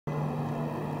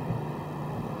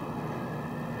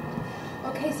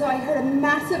Okay, so I heard a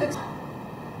massive explosion.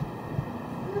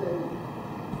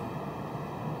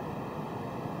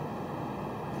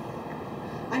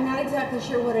 I'm not exactly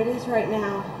sure what it is right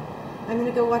now. I'm gonna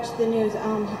go watch the news.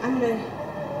 I'm gonna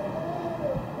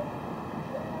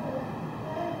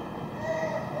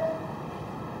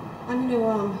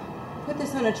put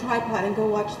this on a tripod and go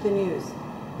watch the news.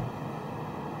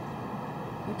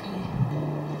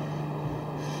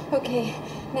 Okay,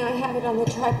 now I have it on the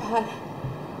tripod.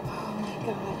 Oh my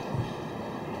God.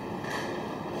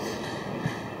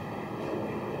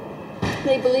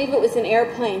 They believe it was an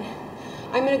airplane.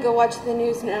 I'm gonna go watch the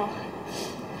news now.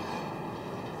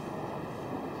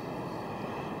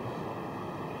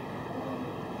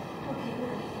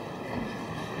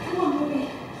 Come on, baby.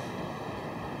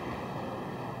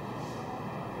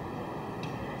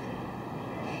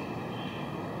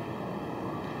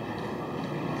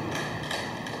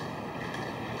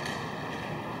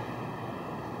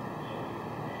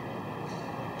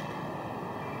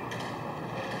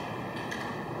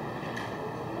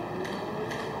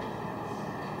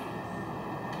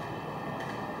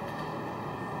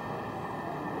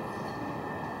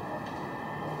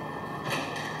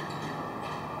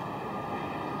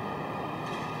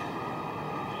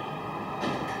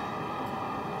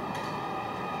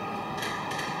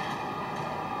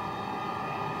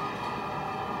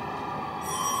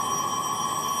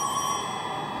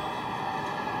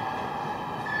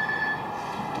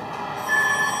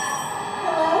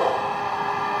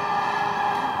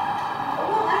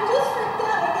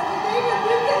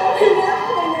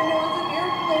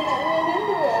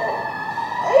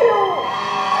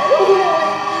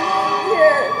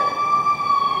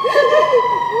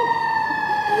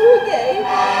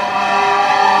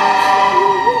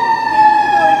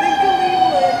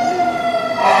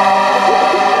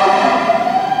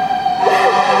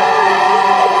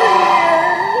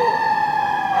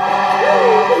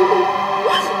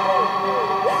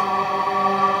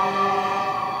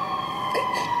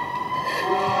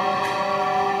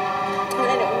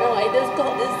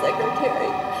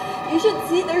 You should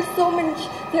see there's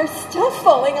stuff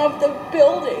falling off the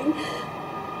building.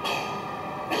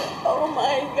 Oh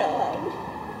my God.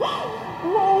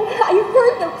 Oh, I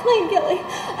heard the plane, Kelly.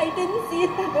 I didn't see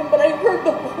it happen, but I heard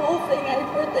the whole thing. I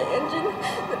heard the engine,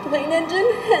 the plane engine,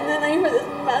 and then I heard this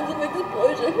massive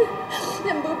explosion.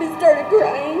 And Booby started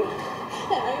crying.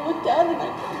 And I looked down and I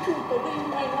couldn't believe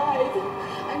my eyes.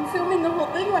 I'm filming the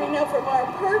whole thing right now from our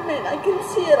apartment. I can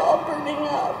see it all burning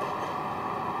up.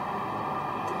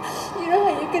 You know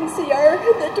how you can see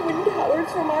the Twin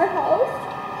Towers from our house?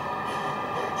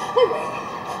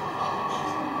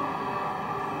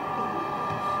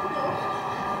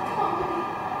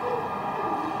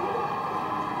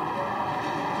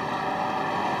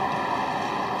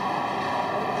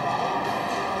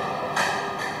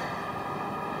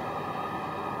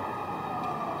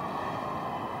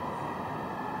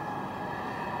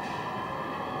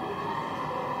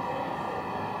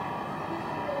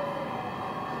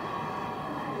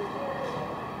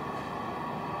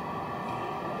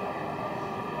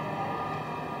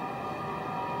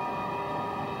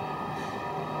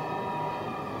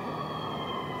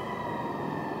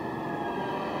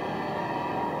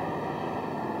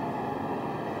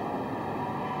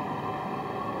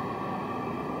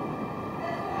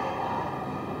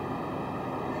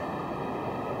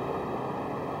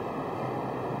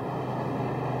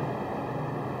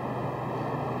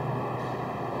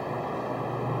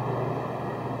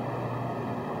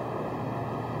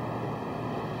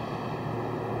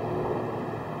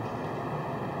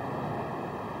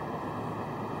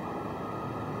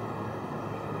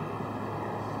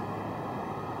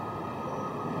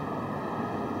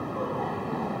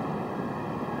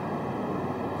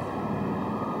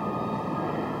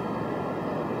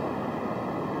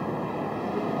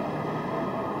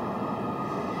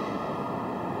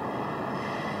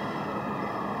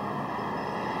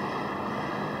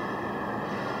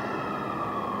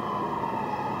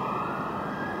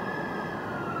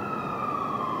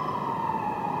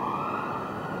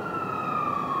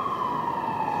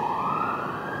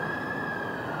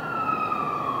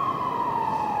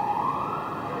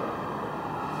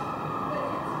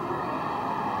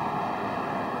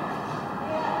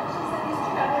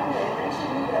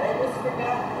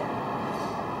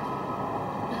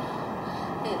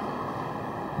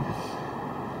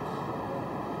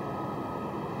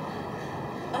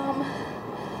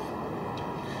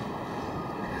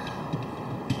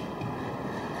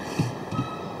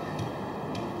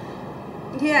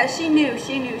 Yeah, she knew.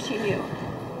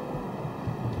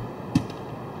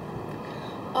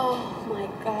 Oh my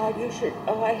God, you should,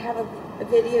 I have a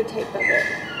videotape of it.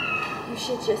 You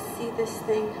should just see this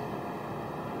thing.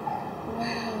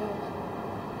 Wow.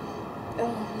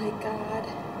 Oh my God.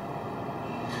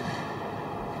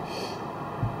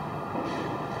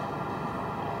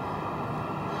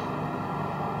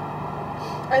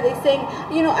 Are they saying,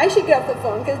 you know, I should get off the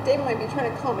phone because Dave might be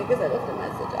trying to call me because I left a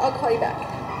message. I'll call you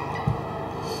back.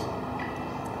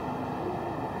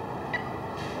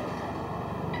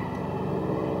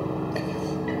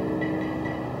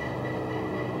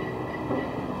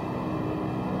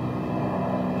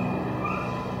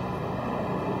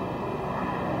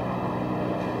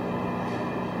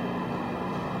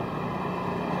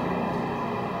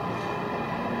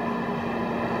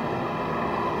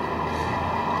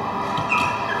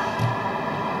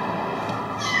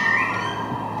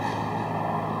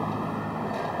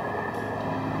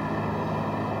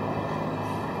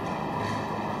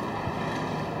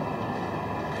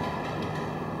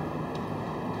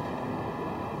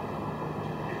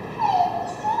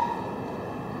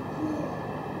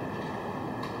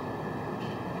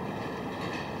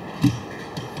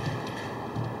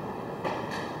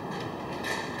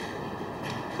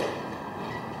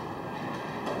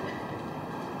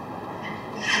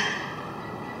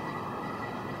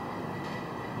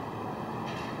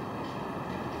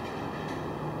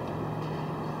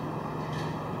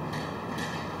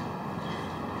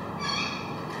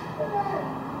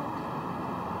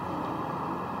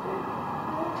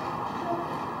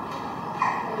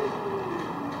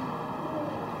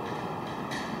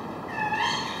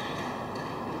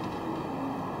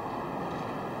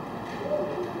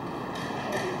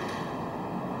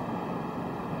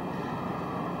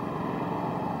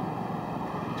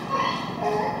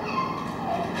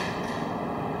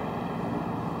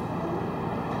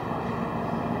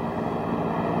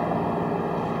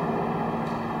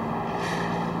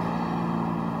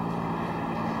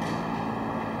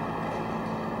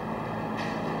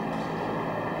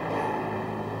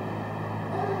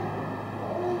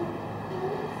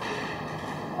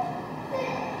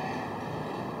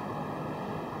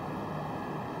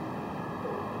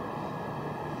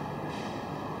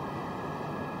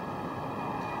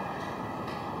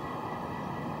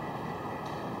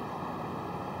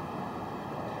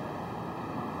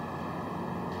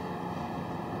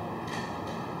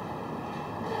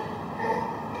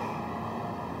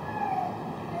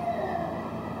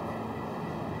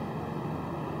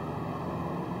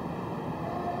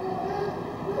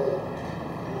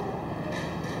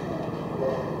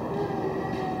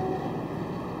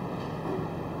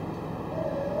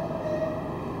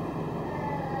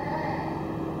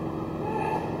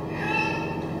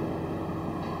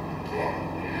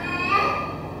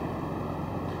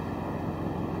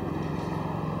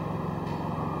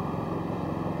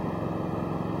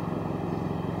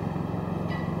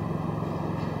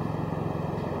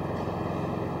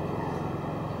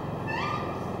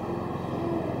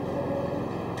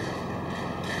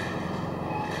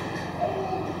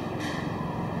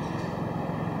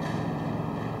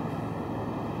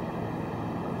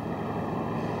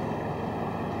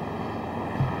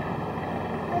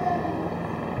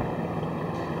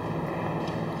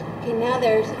 Okay, now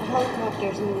there's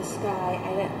helicopters in the sky.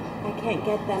 I can't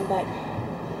get them, but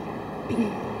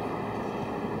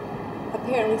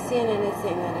apparently CNN is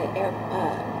saying that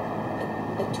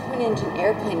a twin-engine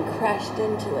airplane crashed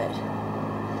into it.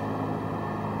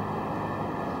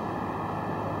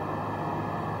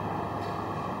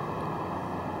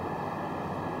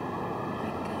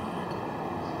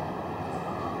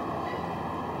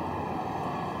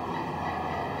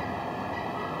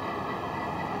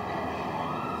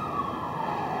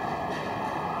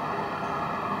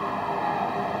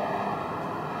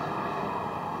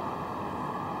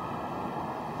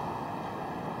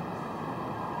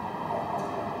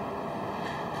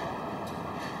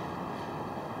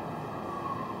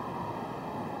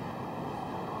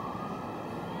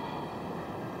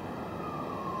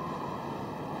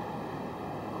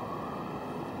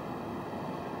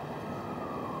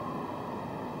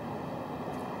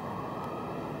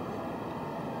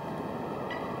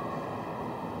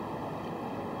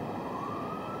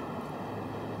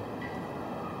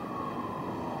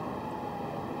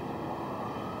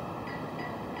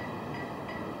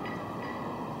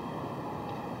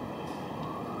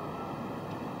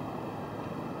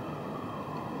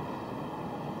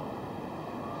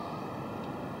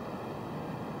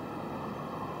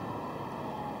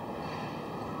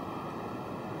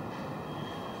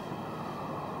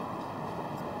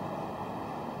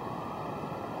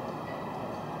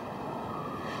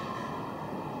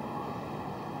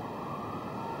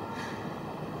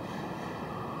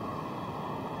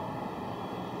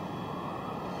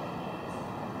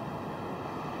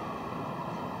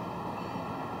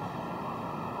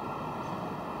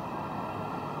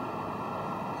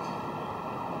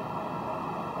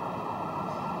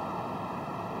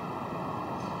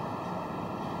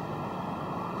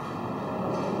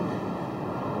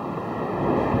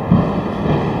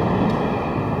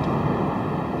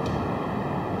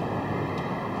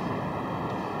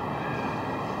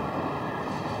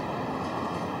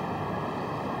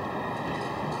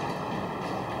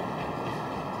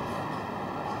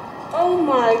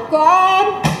 my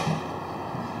God.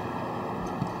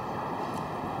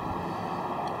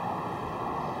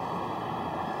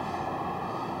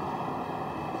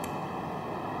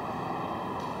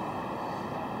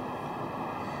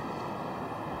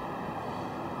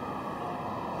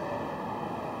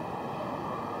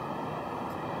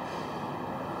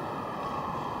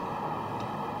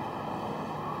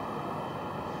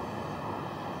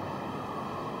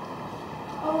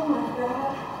 Oh my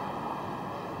God.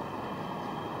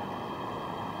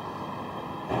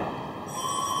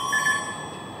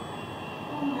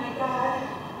 Oh my God.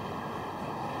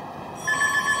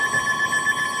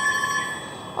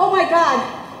 Oh my God.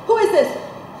 Who is this?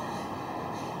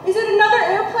 Is it another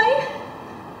airplane?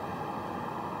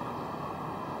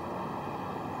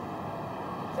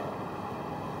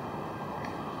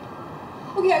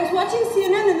 Okay, I was watching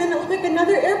CNN and then it looked like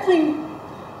another airplane.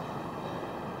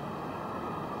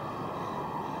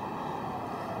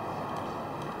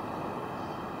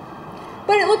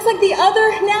 But it looks like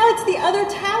now it's the other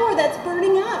tower that's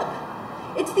burning up.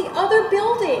 It's the other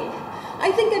building.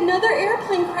 I think another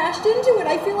airplane crashed into it.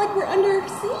 I feel like we're under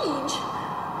siege.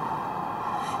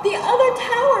 The other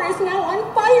tower is now on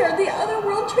fire, the other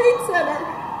World Trade Center.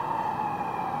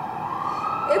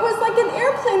 It was like an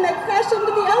airplane that crashed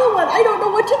into the other one. I don't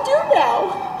know what to do now.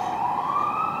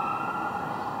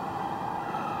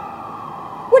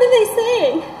 What are they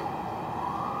saying?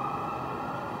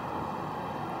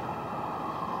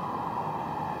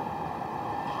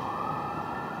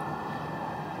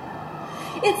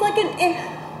 It's like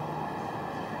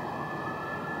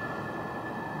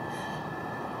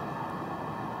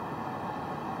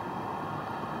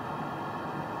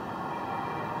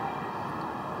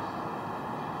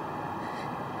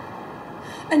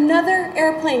another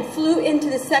airplane flew into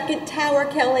the second tower,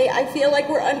 Kelly. I feel like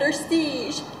we're under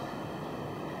siege.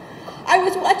 I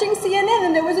was watching CNN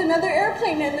and there was another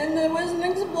airplane and then there was an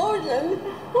explosion.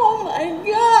 Oh my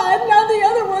God, now the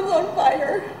other one's on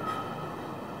fire.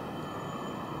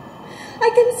 I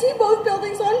can see both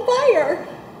buildings on fire.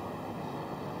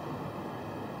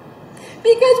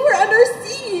 Because we're under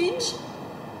siege.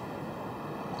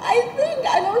 I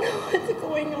don't know what's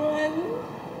going on.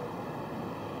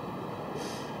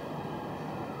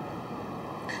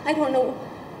 I don't know.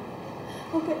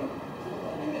 Okay.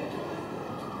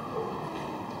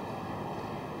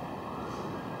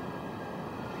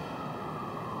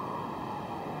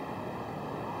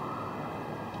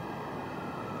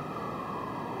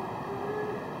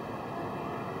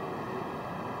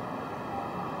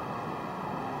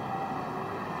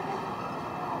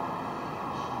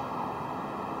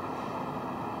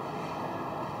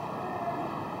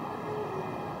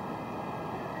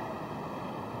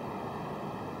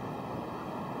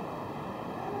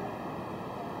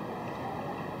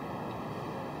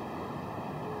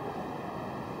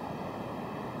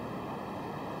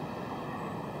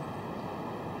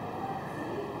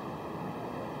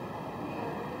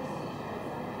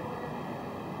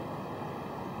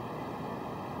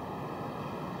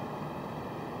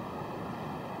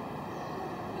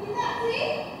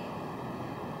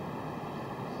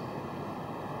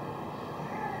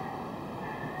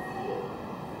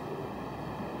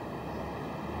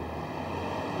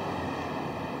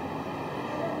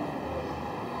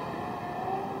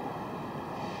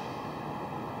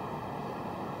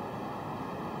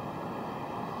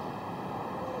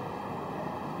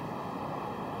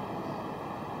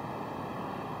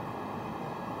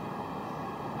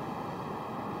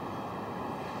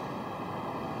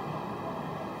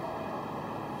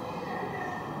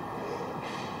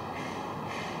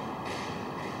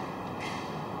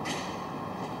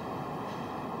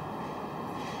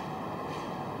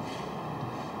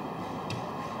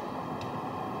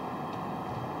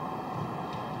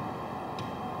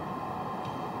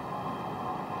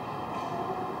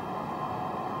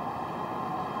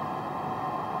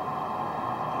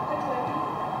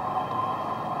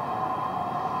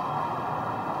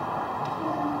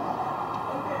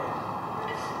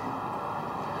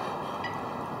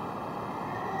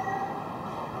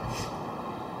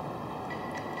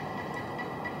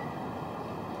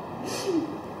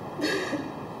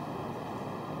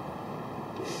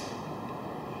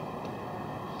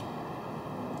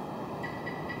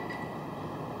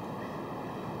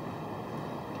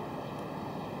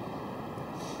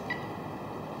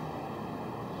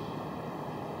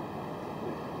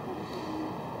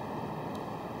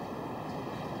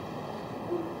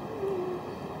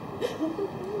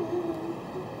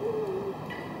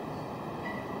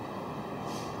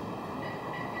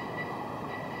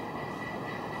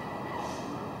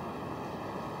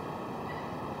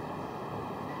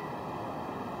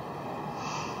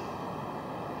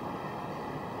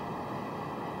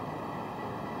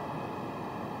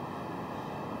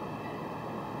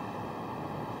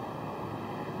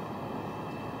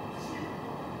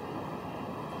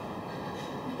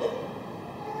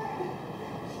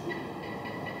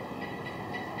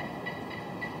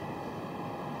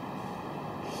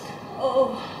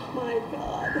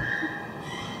 God.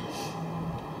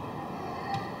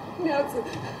 Now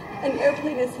an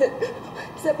airplane has hit,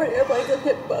 separate airplanes have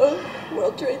hit both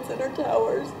World Trade Center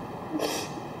towers.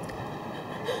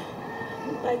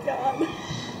 My God.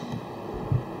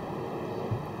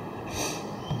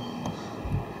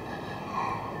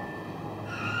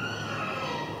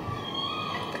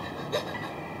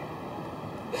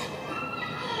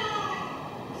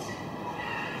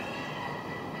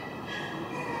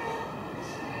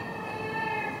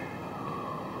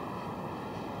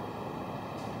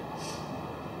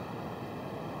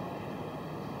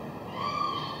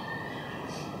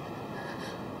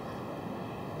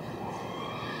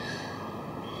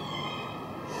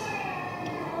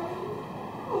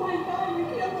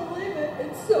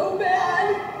 It's so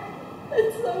bad.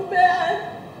 It's so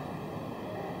bad.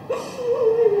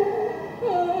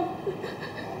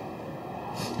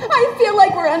 I feel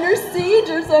like we're under siege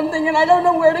or something and I don't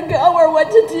know where to go or what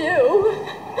to do.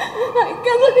 I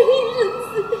can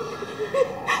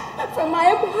from my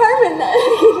apartment, I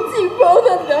can see both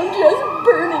of them just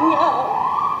burning up.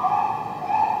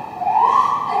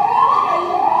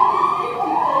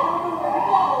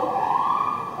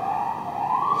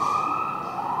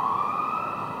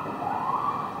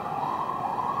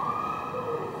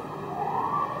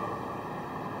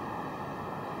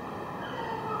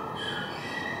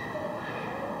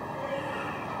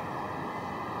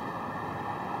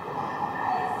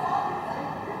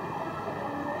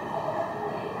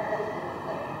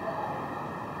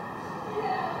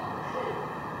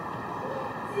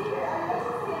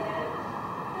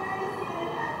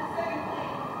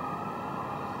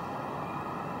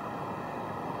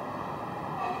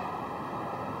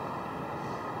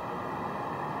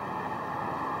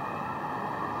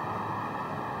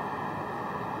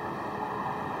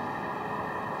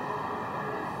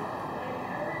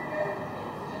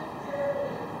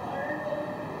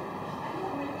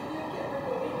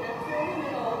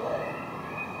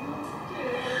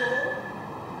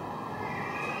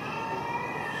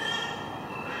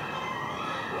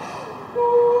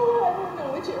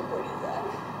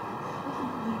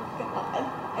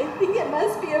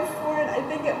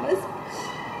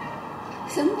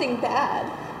 Something bad,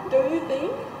 don't you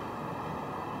think?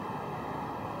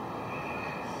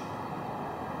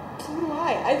 So do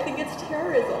I. I think it's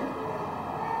terrorism.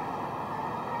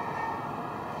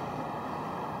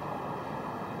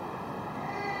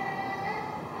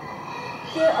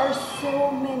 There are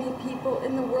so many people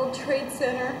in the World Trade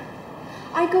Center.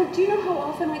 Do you know how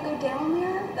often I go down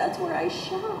there? That's where I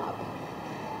shop.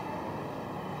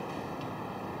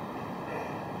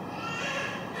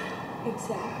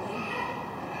 Exactly.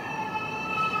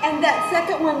 And that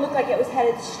second one looked like it was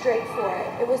headed straight for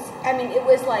it. It was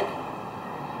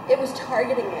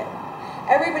targeting it.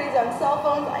 Everybody's on cell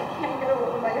phones. I can't get a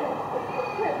hold of my husband. I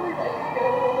can't believe I can get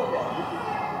a hold of him.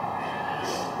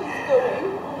 He's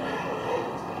going.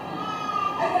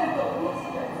 I gotta go.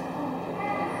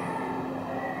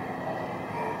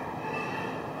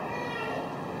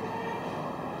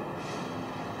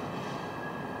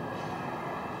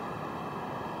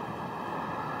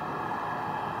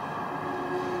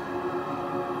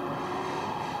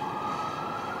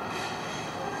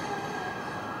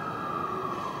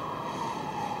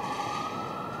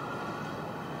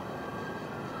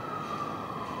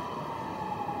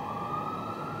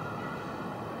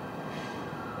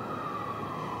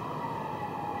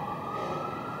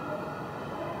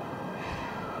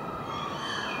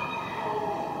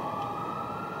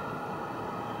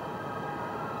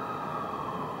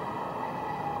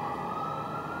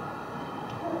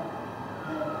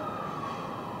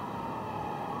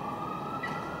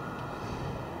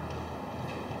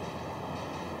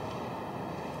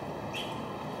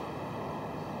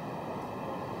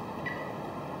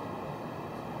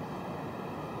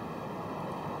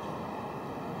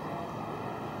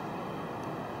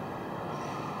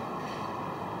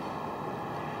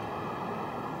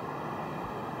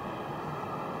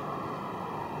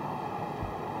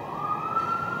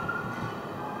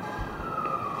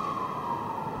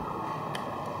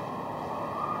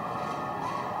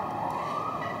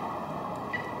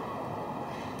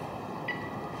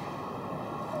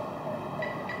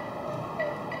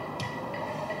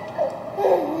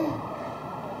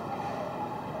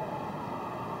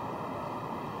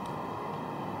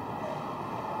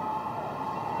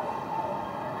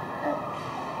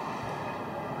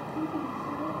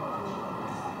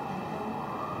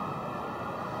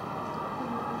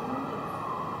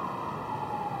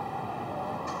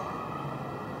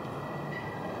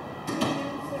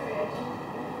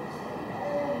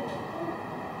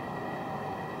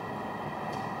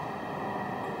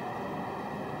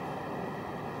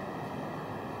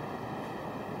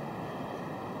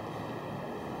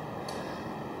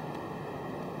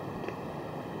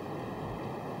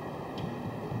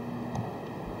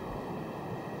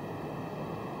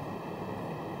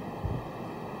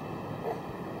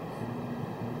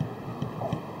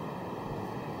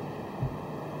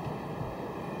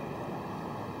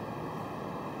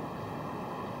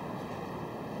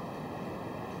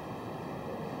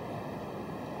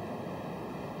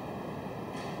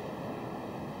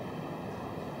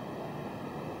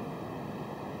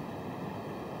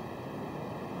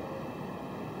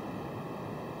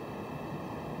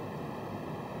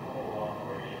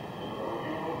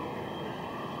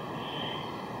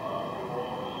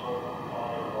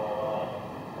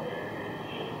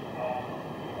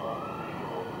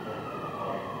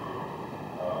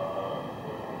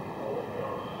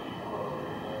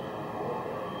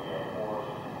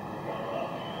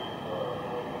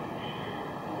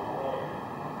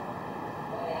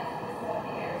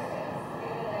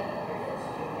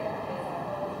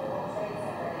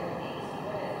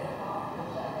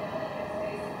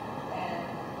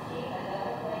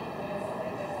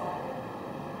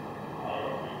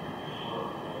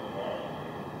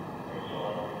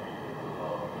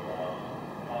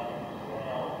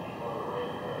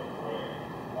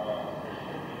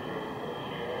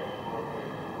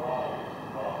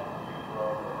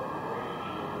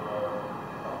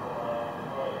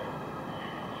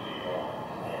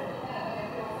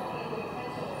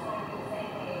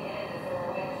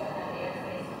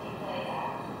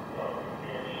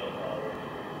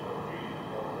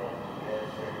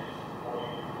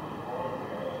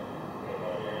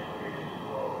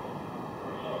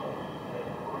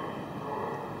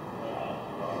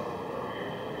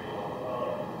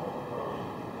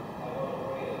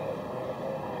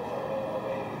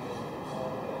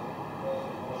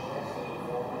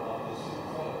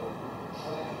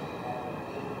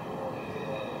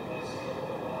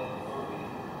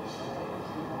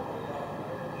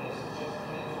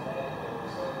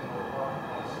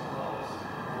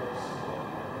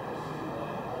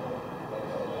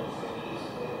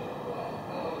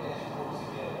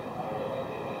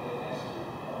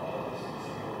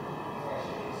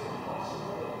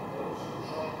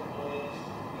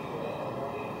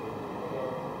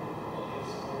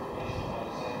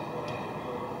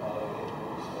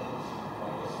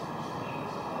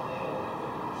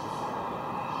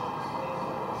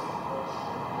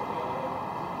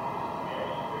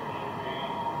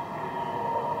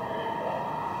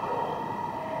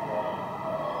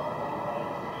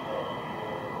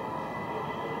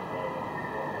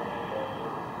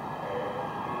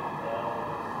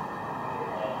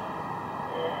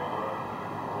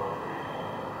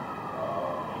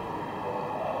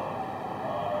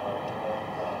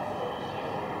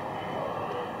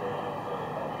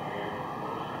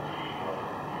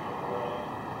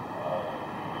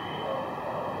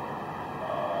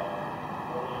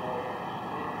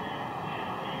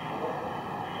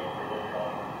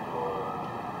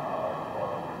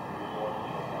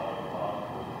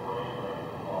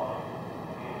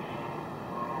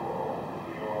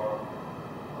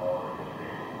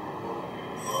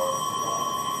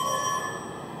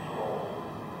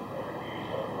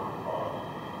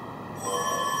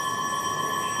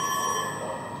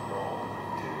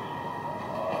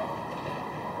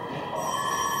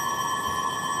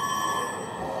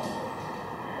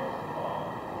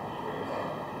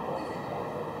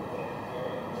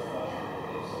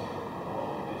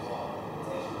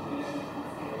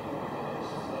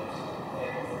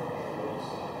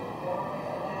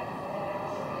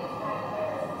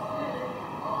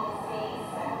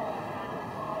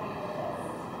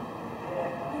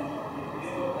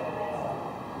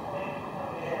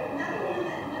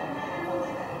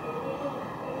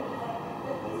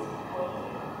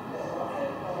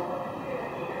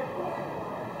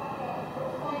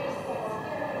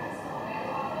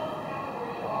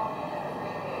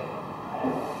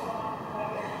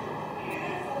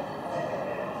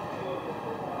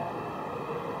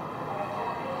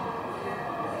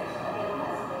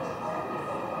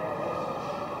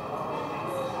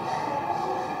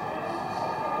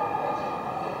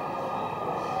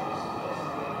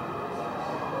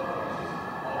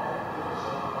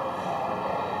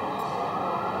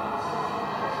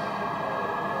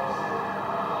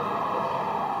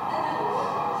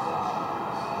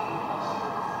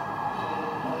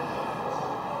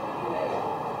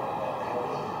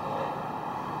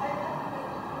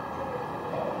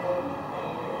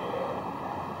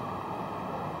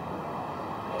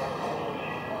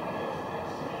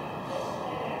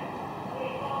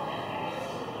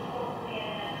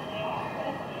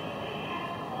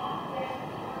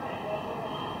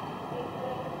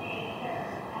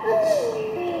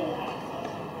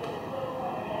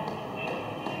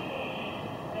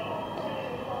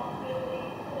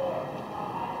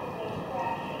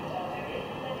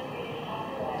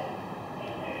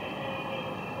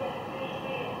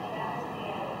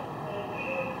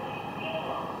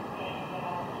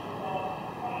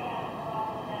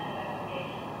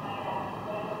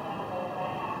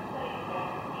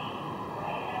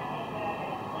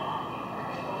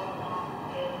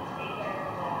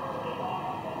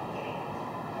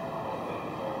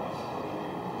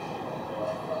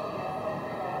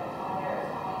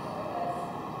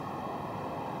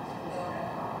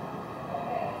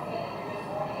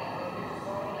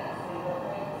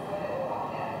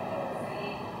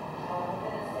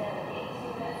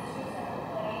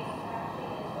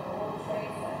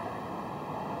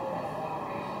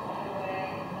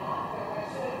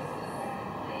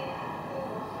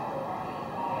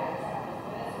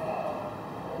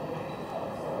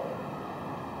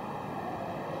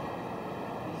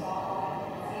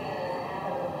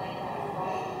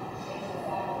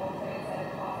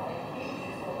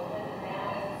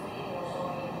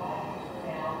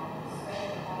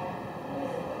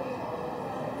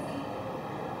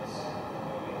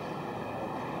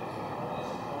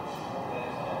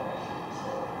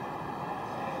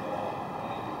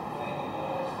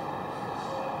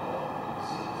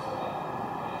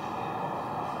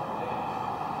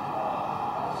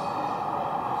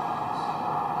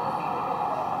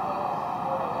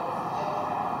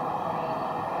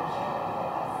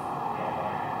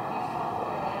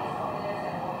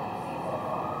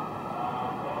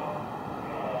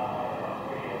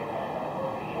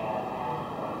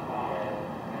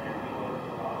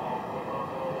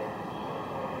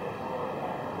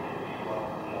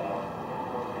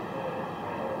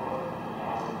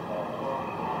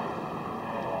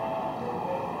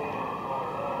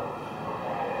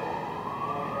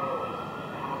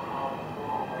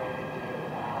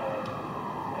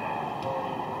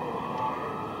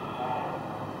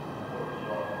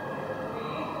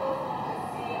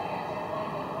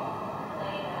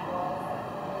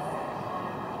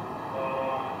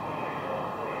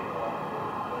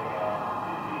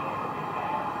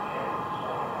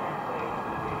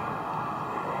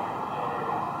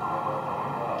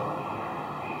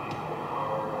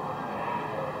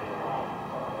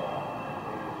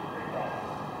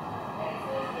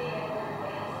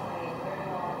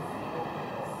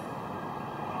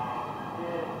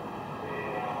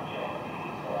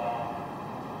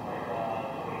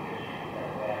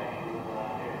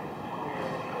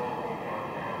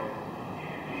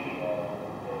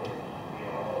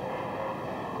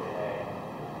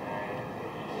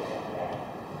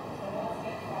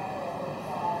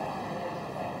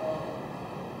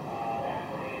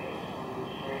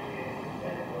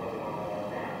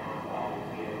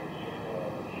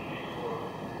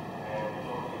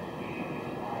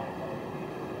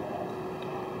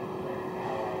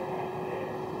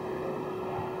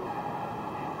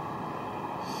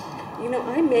 You know,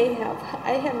 I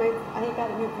got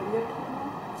a new video camera,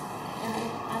 and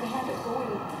I had it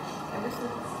going ever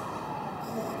since.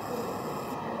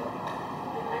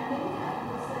 And I may have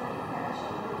the second crash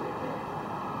over with it.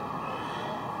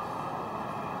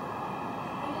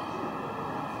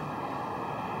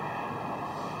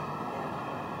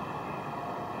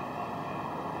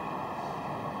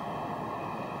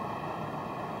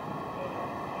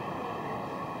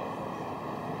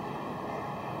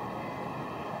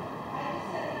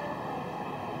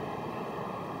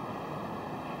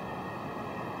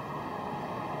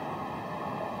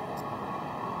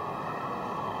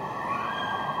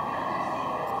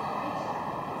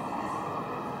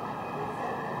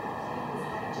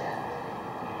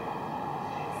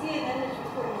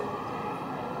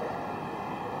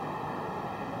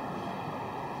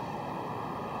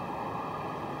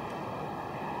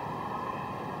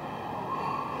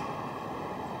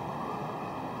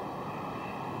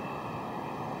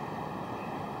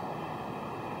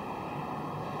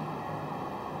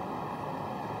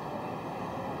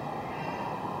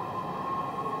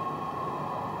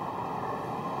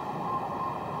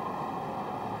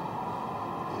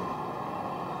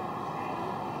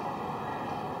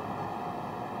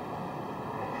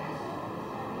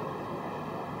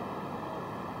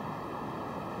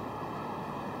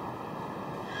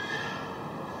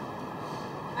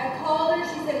 I called her,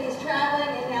 she said he's traveling,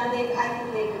 and now I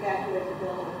think they've evacuated the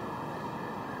building.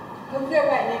 Because they're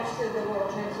right next to the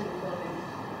World Trade Center building.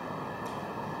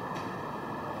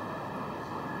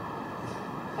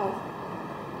 Oh.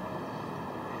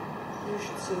 You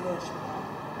should see this.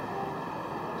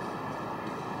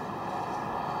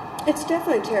 It's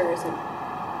definitely terrorism.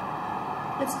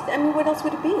 I mean, what else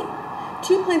would it be?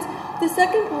 2 planes. The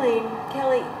second plane,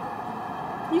 Kelly,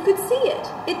 you could see it.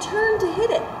 It turned to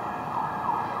hit it.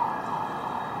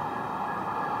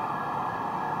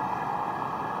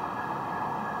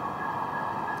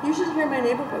 You should hear my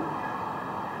neighborhood.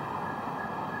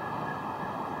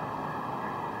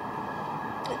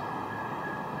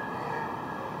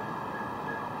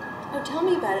 Oh, tell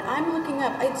me about it. I'm looking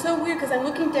up. It's so weird because I'm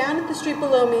looking down at the street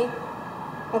below me.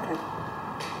 Okay.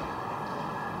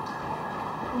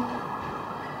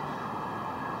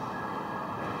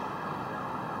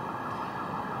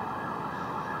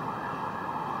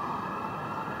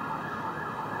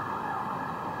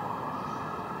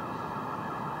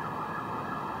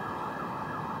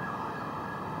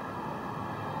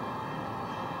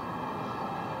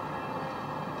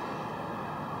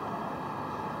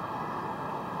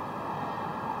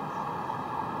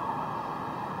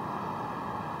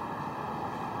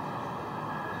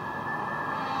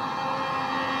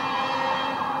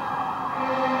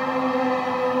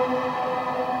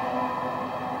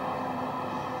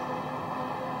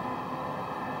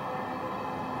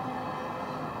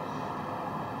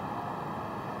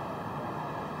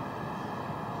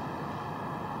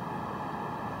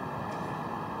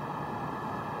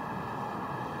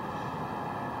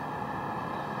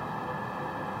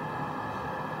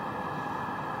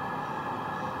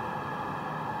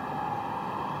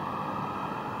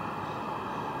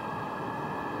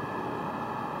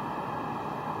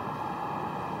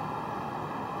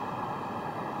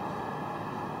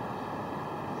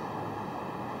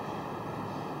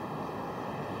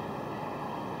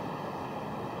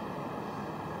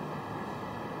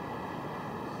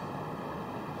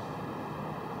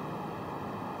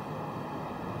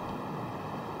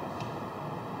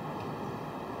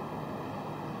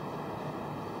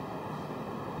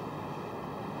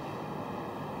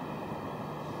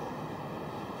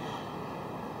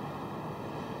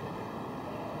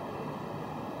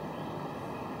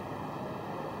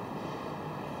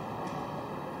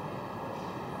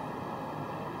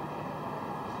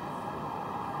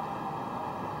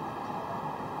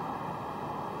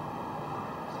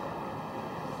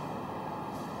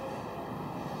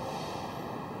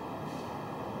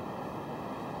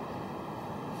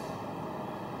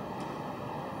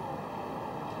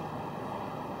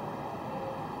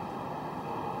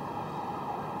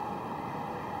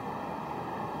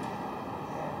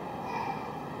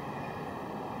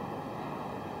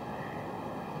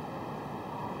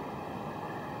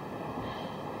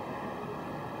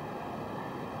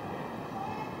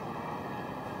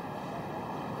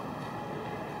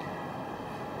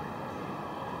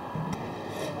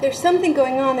 There's something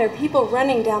going on. There are people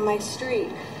running down my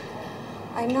street.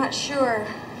 I'm not sure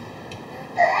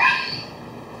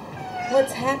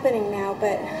what's happening now,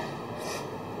 but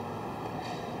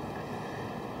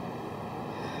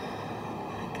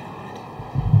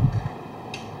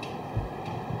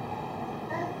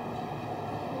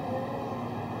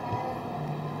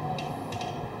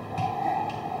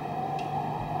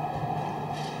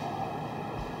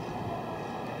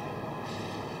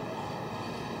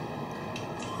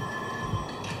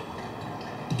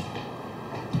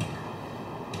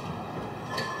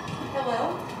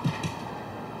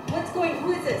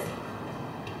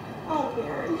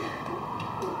scared.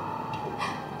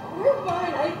 We're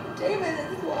fine. David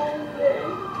is flying today.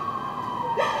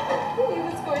 He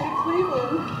was going to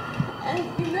Cleveland. And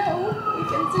you know, we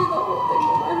can see the whole thing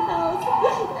from our house.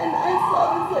 And I saw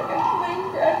this like a plane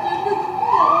crash into the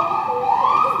snow.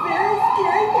 It's very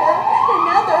scary here. And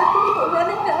now there are people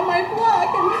running down my block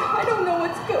and I don't know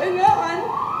what's going on.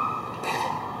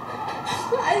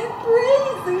 I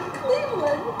praise in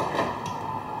Cleveland.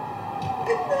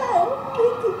 No.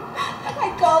 I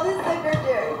called his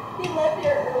secretary. He left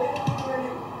here early this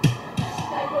morning.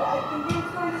 I think he was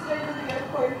going to stay to the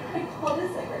airport. I called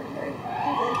his secretary.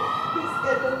 He said he's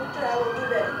scheduled to travel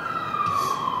today.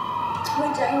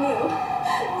 Which I knew.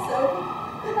 So,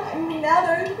 I mean, now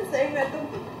they're saying that the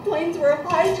planes were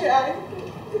hijacked.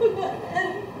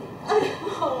 And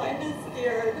I'm just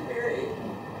scared, very.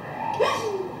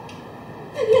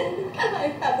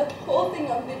 I have the whole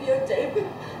thing on videotape.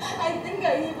 I think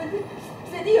I even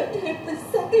videotaped the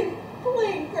second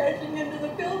plane crashing into the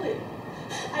building.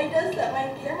 I just set my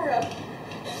camera up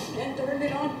and turned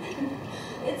it on.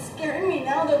 It's scaring me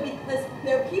now though because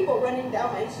there are people running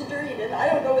down my street and I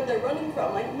don't know what they're running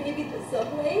from. Like maybe the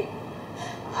subway.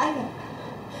 I don't.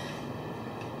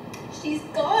 She's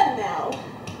gone now.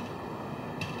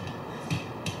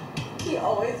 He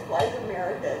always flies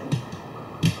American.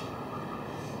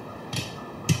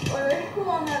 Or,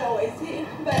 well, not always,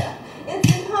 but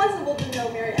it's impossible to know,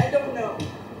 Mary. I don't know.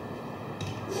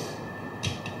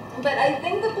 But I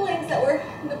think the planes that were,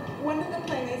 one of the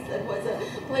planes they said was a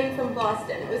plane from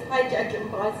Boston. It was hijacked in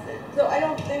Boston. So I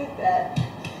don't think that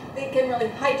they can really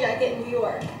hijack it in New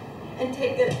York and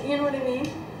take it, you know what I mean?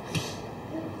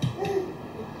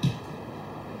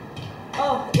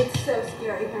 Oh, it's so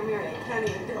scary here, Mary. I can't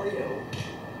even tell you.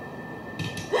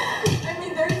 I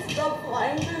mean, they're still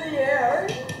flying through the air.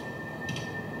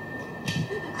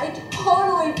 I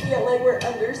totally feel like we're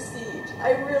under siege.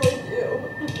 I really do.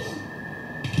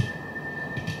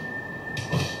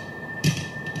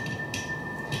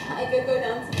 I could go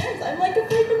downstairs. I'm like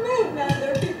afraid to move now.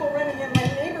 There are people running in my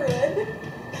neighborhood.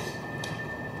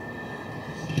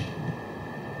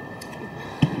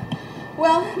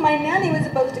 Well, my nanny was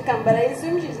supposed to come, but I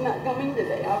assume she's not coming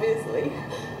today, obviously.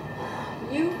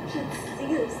 You should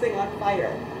see this thing on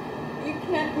fire. You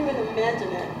can't even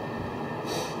imagine it.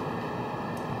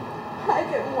 I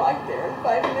can walk there in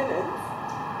 5 minutes.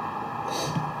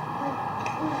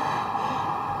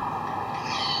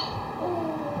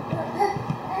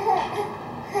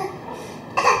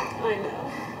 I know.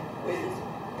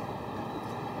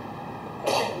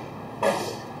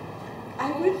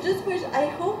 I would just wish, I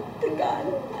hope to God,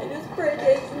 I just pray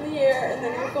Dave's in the air and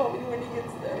then he'll call me when he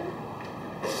gets there.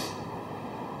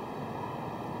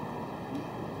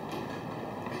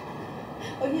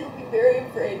 Oh, he'll be very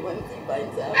afraid once he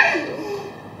finds out.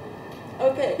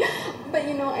 Okay, but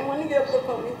you know, I want to get off the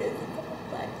phone in case he calls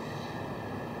back.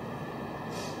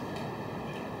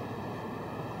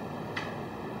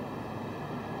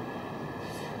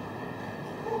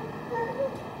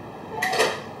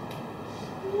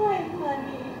 Hi,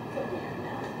 honey. Come here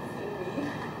now and see me.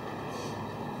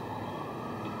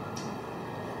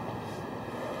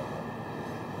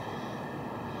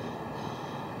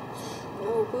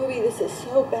 Oh, Booby, this is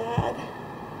so bad.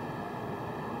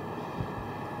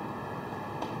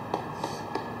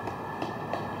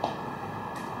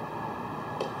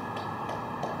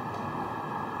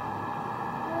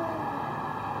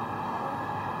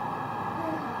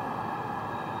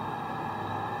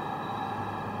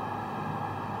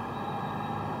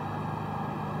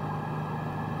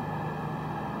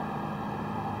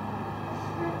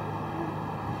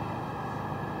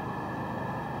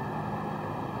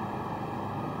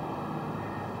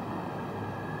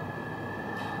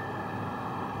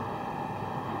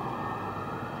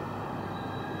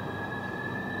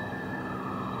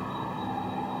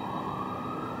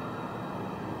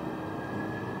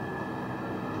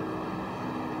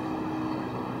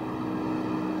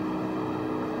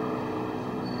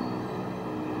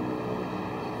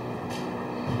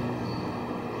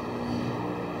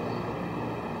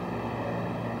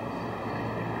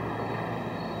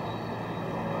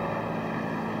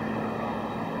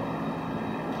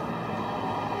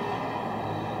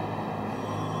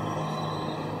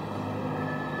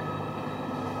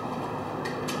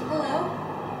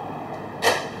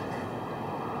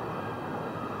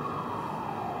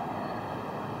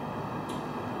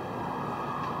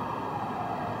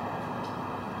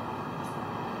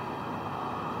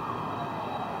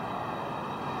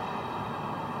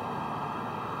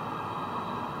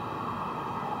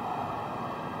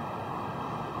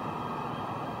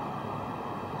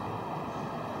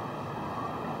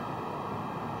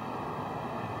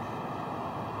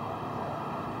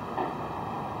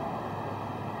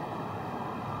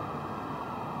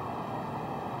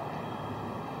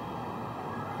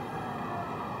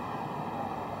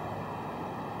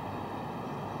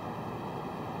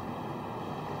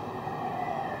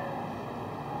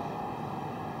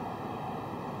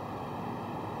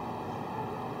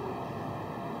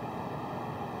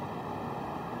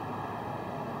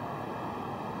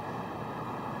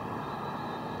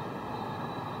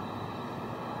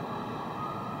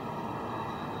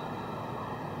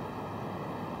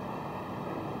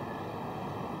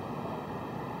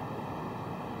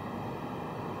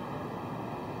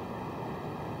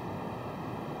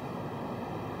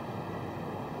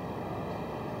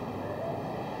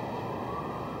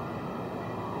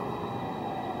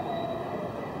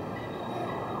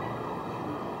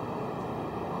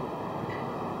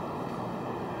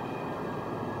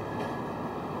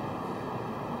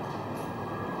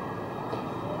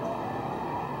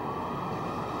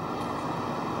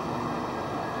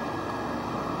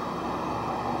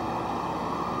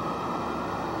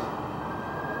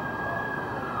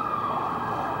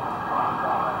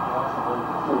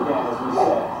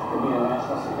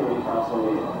 Security Council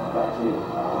meeting. Back to you.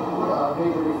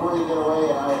 Major, before you get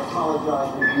away, and I apologize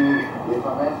with you if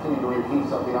I'm asking you to repeat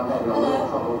something. I'm having a little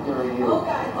trouble hearing you.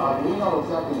 Do you know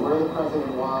exactly where the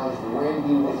president was when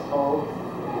he was told?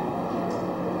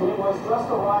 He was just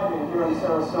arriving here in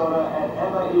Sarasota at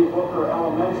Emma E. Booker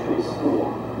Elementary School.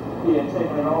 He had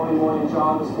taken an early morning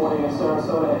jog this morning in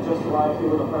Sarasota, had just arrived here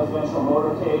with a presidential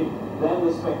motorcade. Then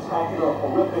the spectacular,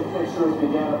 horrific pictures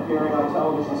began appearing on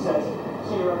television sets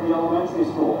here at the elementary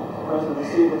school. The president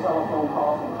received a telephone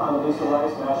call from Condoleezza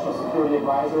Rice, National Security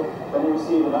Advisor. Then he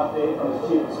received an update from his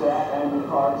chief of staff, Andrew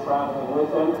Carr, traveling with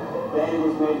him. Then it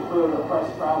was made clear to the press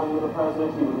traveling with the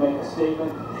president he would make a statement.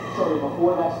 Shortly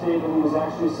before that statement, he was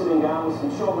actually sitting down with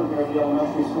some children here at the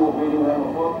elementary school, reading them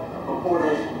a book.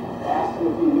 Reporters asked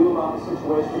him if he knew about the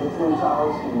situation with the Twin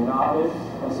Towers. He nodded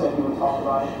and said he would talk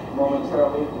about it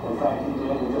momentarily. In fact, he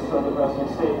did. We just heard the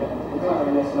president's statement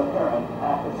declaring this an apparent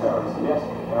act of terrorism. Yes,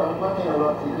 let me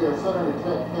interrupt you here. Senator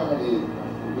Kennedy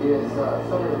is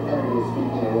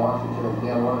speaking in Washington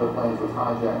again. One of the planes was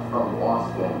hijacked from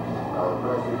Boston. The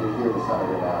president is here, the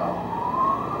senator now.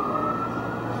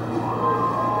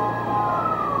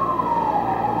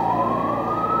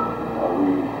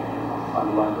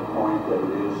 Underline the point that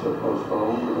it is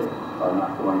postponed. They are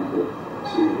not going to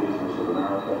see the business of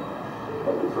America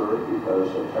deferred because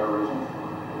of terrorism,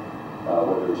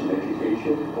 whether it's in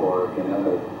education or in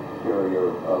another area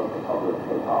of public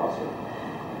policy.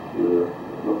 We're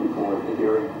looking forward to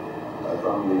hearing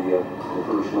from the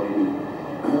First Lady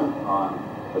on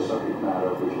a subject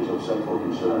matter which is of central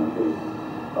concern to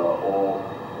all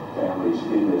families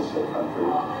in this country,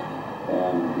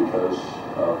 and because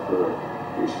of her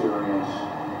experience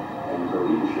and her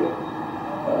leadership,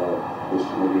 this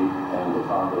committee and the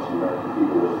Congress and American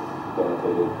people have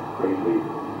benefited greatly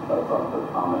from her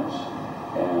comments,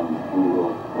 and we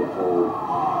will look forward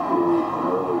to an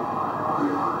early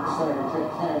Senator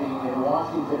Kennedy in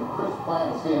Washington. Chris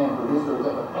Plant, CNN producer, is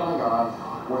at the Pentagon,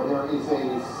 where there is a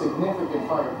significant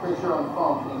fire. Chris, you're on the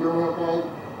phone. Can you hear me okay?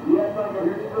 Yes, I can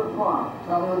hear you just fine.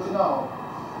 Tell me what you know.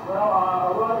 Well,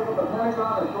 arriving at the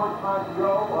Pentagon a short time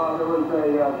ago, there was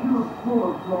a huge plume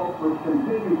of smoke which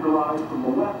continues to rise from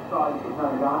the left side of the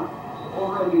Pentagon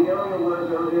over in the area where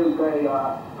there is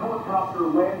a helicopter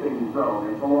landing zone.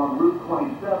 It's along Route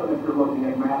 27 if you're looking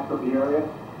at maps of the area.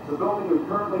 The building is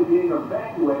currently being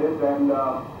evacuated, and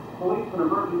police and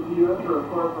emergency units are, of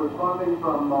course, responding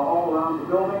from all around the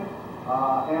building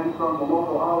and from the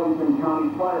local Arlington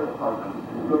County Fire Department.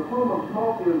 The plume of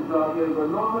smoke is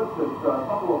enormous. It's a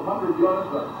couple of hundred yards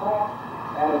across.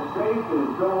 At its base, it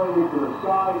is billowing into the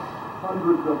sky,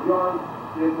 hundreds of yards.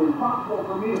 It's impossible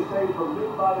for me to say from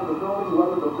this side of the building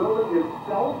whether the building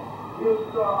itself is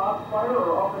on fire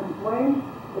or up in flames,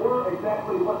 or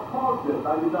exactly what caused it.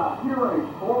 I did not hear an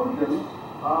explosion,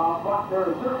 but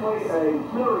there is certainly a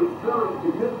very, very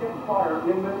significant fire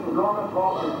in this enormous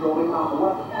office building on the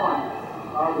west front.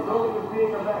 The building is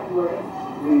being evacuated.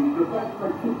 The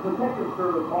Protective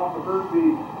Service officers,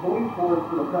 the police force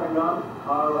for the Pentagon,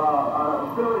 are on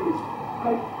a very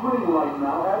tight string right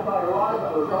now. As I arrived,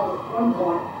 I was told at one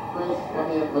point. Chris, let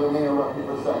me interrupt you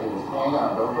for a second. Just hang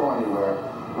on. Don't go anywhere.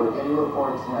 We're getting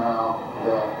reports now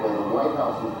that the White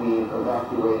House is being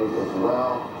evacuated as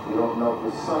well. We don't know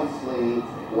precisely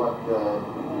what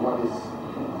has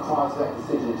caused that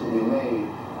decision to be made.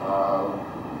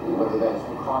 Whether that's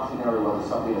precautionary, whether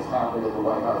something has happened at the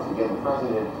White House. Again, the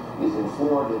president is in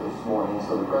Florida this morning,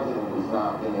 so the president is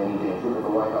not in any danger. But the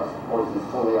White House, of course, is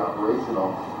fully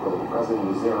operational, whether the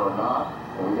president is there or not.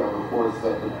 And we have reports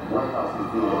that the White House is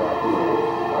being evacuated.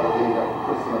 Getting back to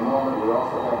Chris in a moment, we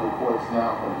also have reports now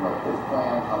from Chris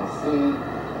Plant on the scene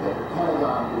that the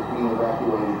Pentagon is being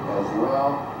evacuated as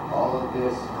well. All of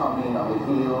this coming on the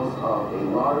heels of a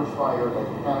large fire at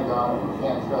the Pentagon, and we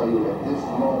can't tell you at this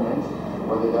moment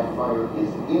whether that fire is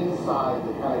inside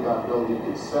the Pentagon building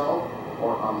itself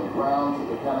or on the grounds of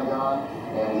the Pentagon.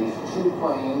 And these two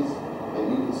planes that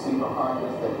you can see behind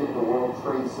us that hit the World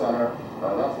Trade Center,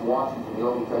 that's Washington, the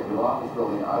old executive office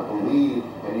building, I believe,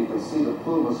 and you can see the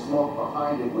plume of smoke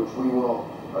behind it, which we will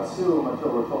assume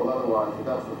until we're told otherwise that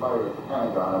that's the fire at the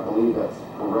Pentagon. I believe that's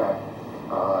correct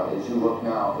as you look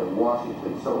now at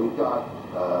Washington. So we've got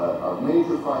a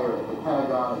major fire at the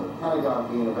Pentagon, and the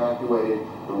Pentagon being evacuated,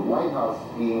 the White House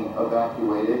being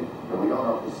evacuated, and we don't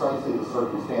know precisely the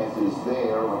circumstances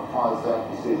there what caused that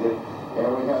decision. And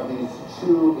we have these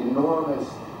two enormous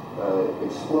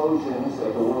explosions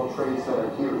at the World Trade Center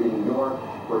here in New York,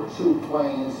 where two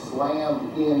planes slammed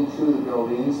into the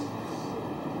buildings.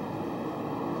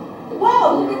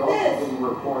 Whoa, look We are at also this. getting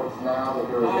reports now that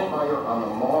there is a fire on the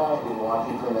mall in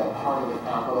Washington, that part of the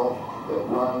Capitol. that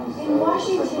runs In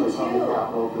Washington, essentially from the too.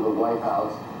 Capitol to the White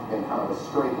House in kind of a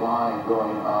straight line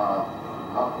going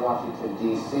up Washington,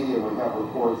 D.C., and we have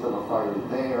reports of a fire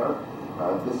there.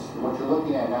 What you're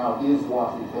looking at now is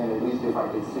Washington, at least if I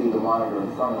could see the monitor in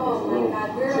front of me. It's a little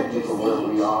tricky from where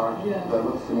we are. Yeah. That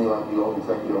looks to me like the old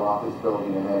executive office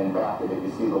building, and then in back of it you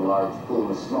see the large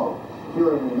plume of smoke.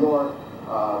 Here in New York,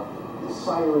 the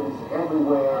sirens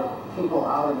everywhere, people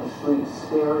out in the streets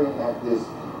staring at this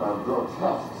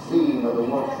grotesque scene of the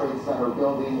World Trade Center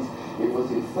buildings. It was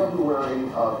in February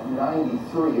of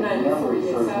 '93, if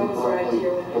memory serves me correctly,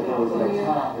 that there was an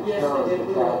attack, a terrorist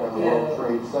attack on the World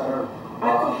Trade Center.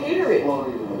 I could hear it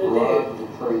the day.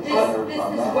 This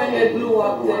is when they blew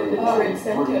up the Trade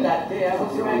Center that day. I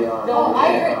was right. Oh,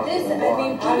 I heard this. I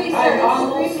mean, I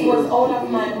almost was out of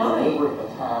my mind.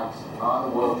 Attacks on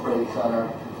the World Trade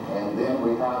Center, and then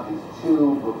we have these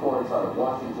two reports out of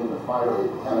Washington, the fire at the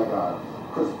Pentagon.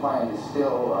 Chris Plant is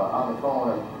still on the phone,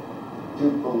 I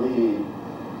do believe.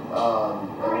 And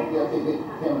we'll get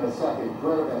him in a second.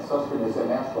 Greta Van Susteren is at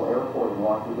National Airport in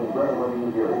Washington. Greta, what are you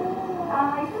hearing?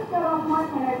 I just got off my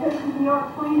plane. I just New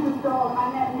York planes installed.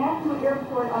 I'm at National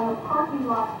Airport on the parking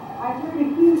lot. I heard a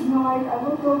huge noise. I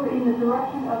looked over in the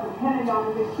direction of the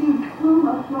Pentagon. There's a huge plume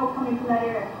of smoke coming from that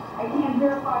area. I can't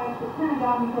verify it's the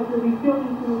Pentagon because there's these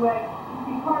buildings in the way.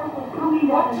 The particles coming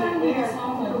down in the air,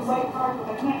 the white particles.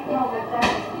 I can't tell what that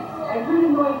is. I heard a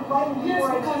noise right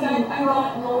before because I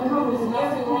got no, there was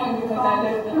nothing wrong because I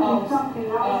left the house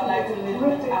like a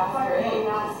little bit after 8.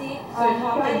 See? So it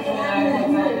happened when I was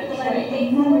on the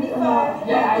train. 8:45.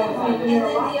 Yeah, I was on the And then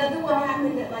the other one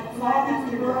happened at like 5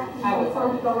 after 9. I was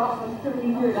on the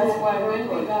That's why when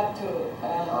we got to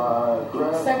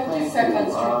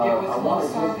 72nd Street, there was no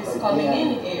service coming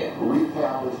in here.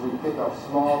 Recap as we pick up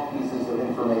small pieces of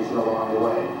information along the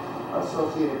way.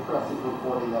 Associated Press is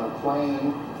reporting that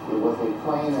it was a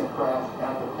plane that crashed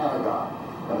at the Pentagon,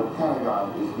 and the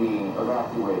Pentagon is being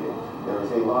evacuated. There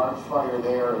is a large fire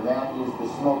there, and that is the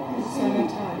smoke you see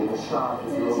in the shot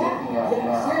that you're looking at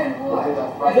now. Whether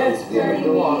that fire is in the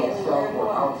building itself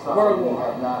or outside, we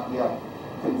have not yet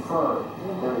confirmed.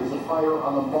 There is a fire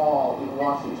on the mall in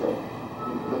Washington.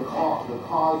 The cause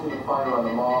of the fire on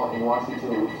the mall in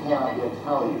Washington, we cannot yet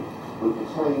tell you. We can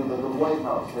tell you that the White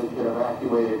House has been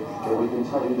evacuated, and we can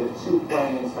tell you that 2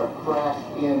 planes have crashed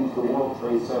into the World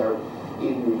Trade Center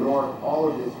in New York.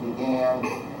 All of this began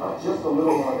just a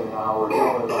little more than an hour ago,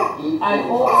 at about 8:45. I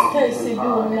hope Stacy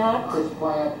do not. Chris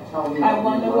Plant, tell me. I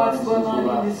wonder what's going on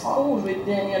in the school with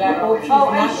Daniel. I hope she's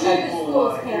I'm not sure at the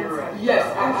school's canceled. Yes,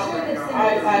 I'm sure that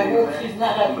I hope she's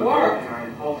not at work. I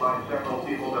was told by several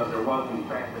people that there was in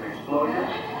fact an explosion.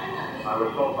 I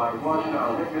was told by one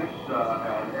witness,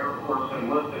 an Air Force senior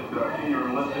enlisted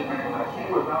man, that he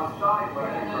was outside when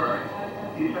it occurred.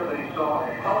 He said that he saw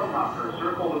a helicopter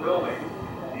circle the building.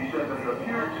 He said that it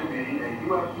appeared to be a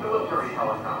U.S. military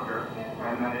helicopter,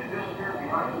 and that it disappeared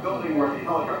behind the building where the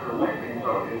helicopter landing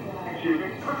zone is. Excuse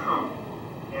me.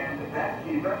 And that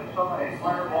he then saw a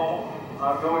fireball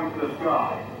go into the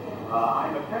sky.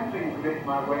 I'm attempting to make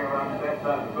my way around to that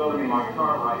side of the building in my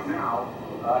car right now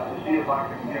to see if I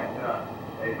can get a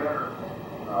better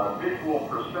visual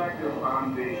perspective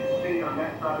on the scene on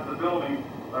that side of the building.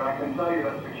 But I can tell you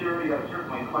that security has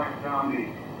certainly clamped down. The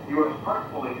U.S. Park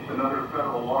Police and other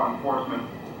federal law enforcement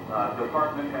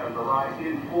department has arrived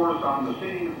in force on the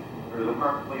scene. There's a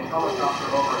Park Police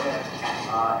helicopter overhead.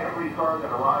 Every car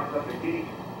that arrived at the gate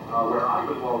where I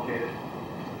was located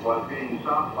was being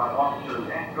stopped by officers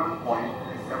at gunpoint.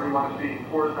 Everyone is being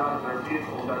forced out of their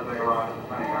vehicles as they arrive at the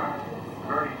Pentagon.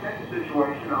 Very tense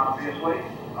situation, obviously,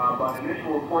 but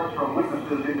initial reports from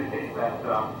witnesses indicate that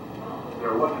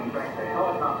there was, in fact, a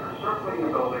helicopter circling the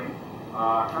building,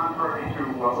 contrary to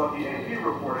what the AP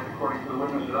reported, according to the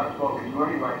witnesses I've spoken to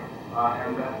anyway,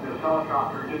 and that this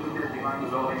helicopter disappeared behind the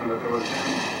building and that there was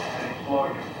then an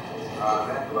explosion.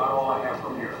 That's about all I have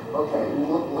from here. Okay,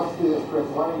 let's do this, Chris.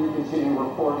 Why don't you continue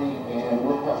reporting, and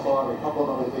we'll pass on a couple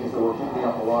of other things that we're picking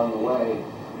up along the way.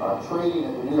 Trading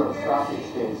at the New York Stock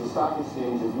Exchange. The Stock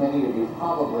Exchange, as many of you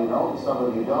probably know, and some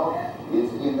of you don't,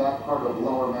 is in that part of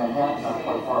Lower Manhattan, not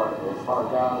quite as far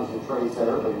down as the Trade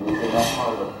Center, but it is in that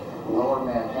part of Lower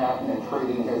Manhattan, and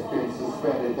trading has been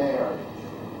suspended there.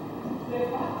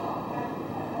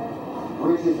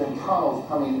 Bridges and tunnels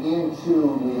coming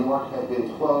into New York have been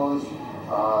closed.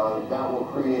 That will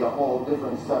create a whole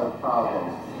different set of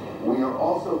problems. We are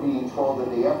also being told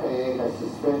that the FAA has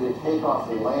suspended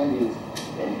takeoffs and landings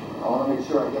I want to make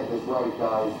sure I get this right,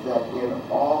 guys, that in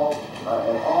all,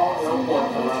 at all airports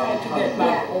around the country,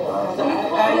 So you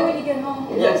call me when you get home?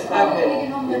 Yes, I When you get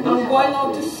home, will. let me I'm know. going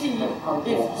out to see if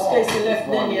Stacy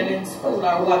left Daniel in school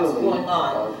or what's going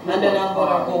on, and then I'm going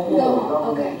to go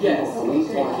home. Okay. Yes. Police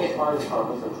Okay, and thank you. fire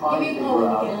departments are Give trying me to a call figure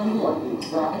when out you get home. what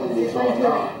exactly is It's going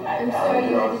like, on. I'm sorry you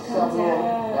There had are to several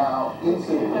contact. now Oh my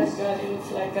incidents God, it's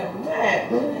like a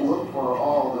that man. look for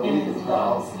all the In reasons his now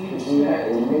long to sleeve be a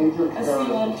shirt. major I see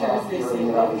you on terrorist attack Thursday, here in the say,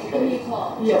 United Give me a States. call.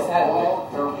 Yes, I will. All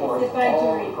airports Say bye, all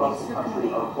Dory. across Thanks the for country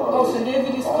coming. are closed. Oh, so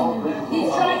David is All coming back. bridges He's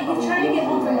all trying to get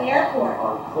home from the airport.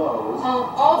 are closed.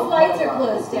 All The flights are Pentagon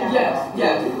closed is being down. Yes,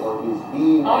 yes. evacuated Or is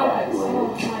being All right. evacuated. Oh,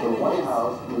 my The White goodness.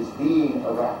 House is being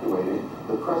evacuated.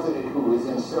 The president, who is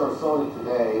in Sarasota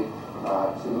today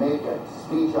to make a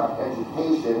speech on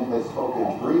education, has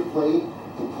spoken briefly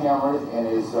to cameras and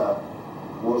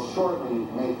will shortly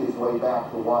make his way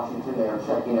back to Washington. They are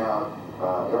checking out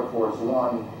Air Force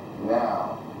One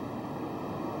now.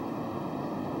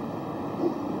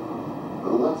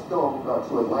 Let's go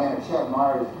to Atlanta. Chad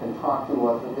Myers can talk to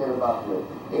us a bit about the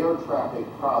air traffic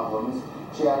problems.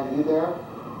 Chad, are you there?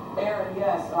 Aaron,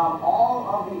 yes. All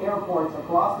of the airports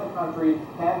across the country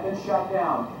have been shut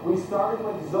down. We started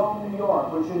with Zone New York,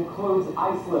 which includes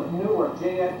Islip, Newark,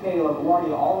 JFK,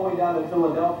 LaGuardia, all the way down to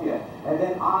Philadelphia. And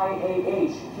then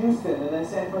IAH, Houston, and then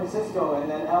San Francisco, and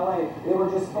then LA. They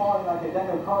were just falling like a deck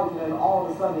of cards, and then all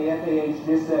of a sudden the FAA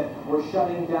just said, we're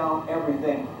shutting down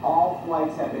everything. All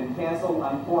flights have been canceled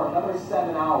for another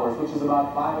 7 hours, which is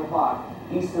about 5 o'clock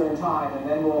Eastern time, and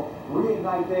then we'll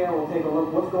reignite there. We'll take a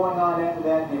look what's going on after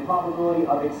that. The probability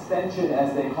of extension,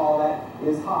 as they call that,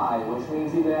 is high, which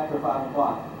means even after 5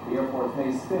 o'clock, the airports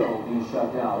may still be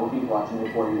shut down. We'll keep watching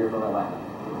it for you here from Atlanta.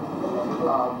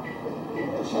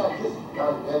 Chad, just,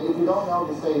 and if you don't know,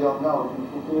 just say you don't know.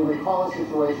 Can you recall a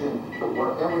situation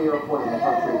where every airport in the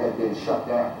country had been shut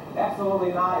down?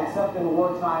 Absolutely not, except in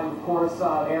wartime, of course,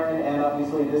 Aaron, and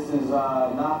obviously this is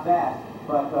not that.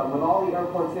 But with all the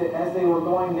airports, as they were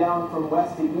going down from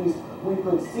west to east, we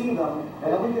could see them,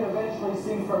 and then we could eventually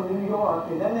see from New York,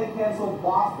 and then they canceled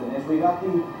Boston, as we got the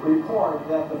report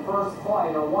that the first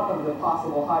flight, or one of the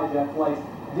possible hijack flights,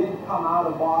 did come out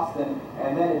of Boston,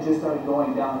 and then it just started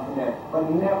going down from there. But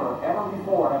never, ever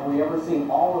before have we ever seen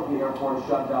all of the airports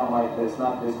shut down like this,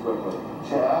 not this quickly.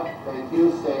 Chad, thank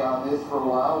you. Stay on this for a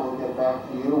while. We'll get back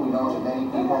to you. We know that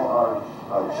many people are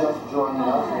just joining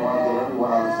us. We want to get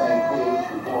everyone on the same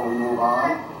page before we move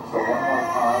on. So one more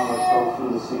time, let's go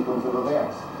through the sequence of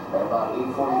events. At about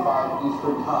 8:45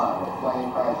 Eastern Time, a plane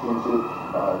crashed into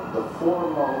the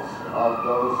foremost of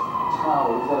those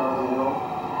towers that are the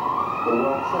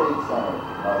World Trade Center.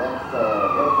 That's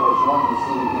Air Force One you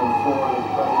see in Florida,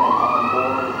 the president on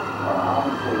board.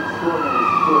 Obviously, extraordinary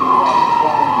security around the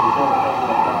plane before the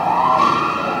president got on.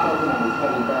 The president was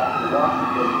heading back to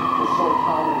Washington. A short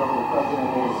time ago, the president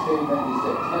made a statement. He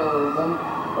said, terrorism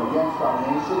against our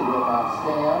nation will not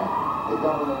stand. The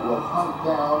government will hunt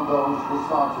down those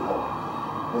responsible.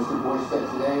 Mr. Bush said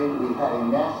today we've had a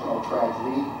national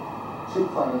tragedy. 2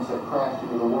 planes have crashed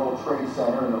into the World Trade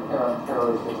Center in an apparent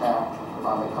terrorist attack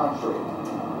on the country.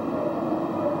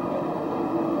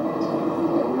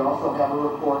 And we also have a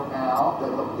report now that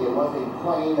it was a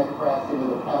plane that crashed into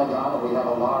the Pentagon, and we have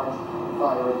a large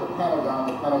fire at the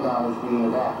Pentagon. The Pentagon is being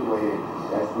evacuated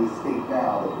as we speak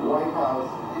now. The White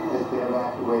House has been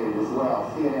evacuated as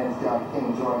well. CNN's John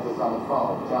King joins us on the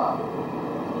phone. John.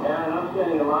 And I'm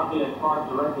standing in Lafayette Park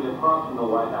directly across from the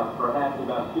White House, perhaps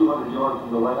about 200 yards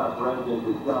from the White House residence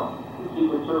itself. The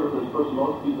Secret Service has pushed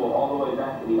most people all the way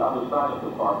back to the other side of the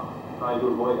park, trying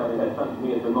to avoid having that come to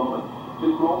me at the moment.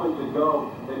 Just moments ago,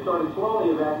 they started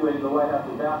slowly evacuating the White House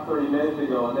about 30 minutes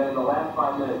ago, and then in the last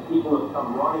 5 minutes, people have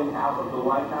come running out of the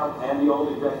White House and the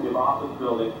old Executive Office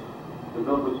building, the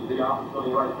building which is the office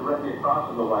building right directly across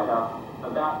from the White House.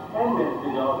 About 10 minutes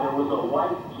ago, there was a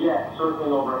white jet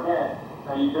circling overhead.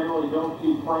 Now, you generally don't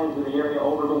see planes in the area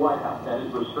over the White House. That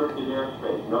is restricted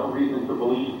airspace. No reason to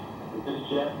believe that this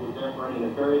jet was there for any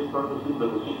nefarious purposes, but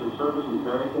the Secret Service is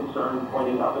very concerned,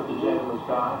 pointing up at the jet in the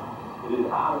sky. It is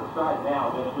out of sight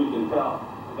now, best we can tell.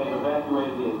 They've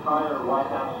evacuated the entire White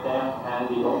House staff and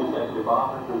the old executive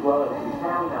office, as well as some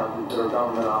townhouses that are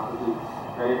government offices.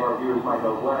 Many of our viewers might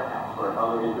know Blair House, where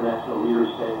other international leaders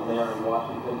stay there in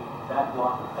Washington. That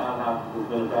block of townhouses has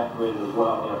been evacuated as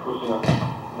well. They are pushing us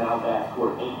now back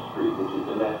toward 8th Street, which is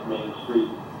the next main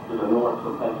street to the north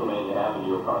from Pennsylvania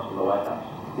Avenue across from the White House.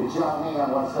 John, hang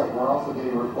on 1 second. We're also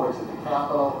getting reports at the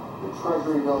Capitol, the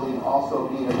Treasury building also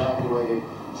being evacuated.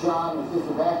 John, was this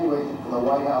evacuation from the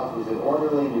White House, was it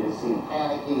orderly? Did it seem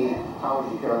panicky? How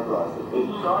would you characterize it? It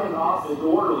started off as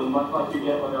orderly, much like you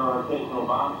get when there are occasional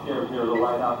bomb scares near the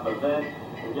White House. But then,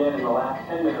 again, in the last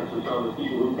 10 minutes or so, the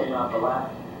people who came out, the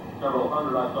last several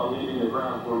hundred I saw leaving the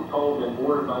grounds, were told and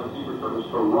ordered by the Secret Service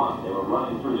to run. They were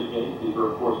running through the gates. These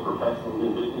are, of course, professionals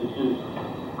in business suits.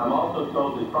 I'm also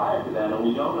told that prior to that, and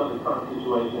we don't know the current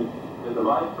situation, that the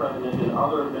Vice President and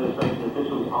other administration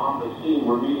officials on the scene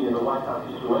were meeting in the White House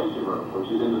Situation Room, which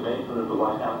is in the basement of the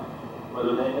White House.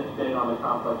 Whether they had stayed on the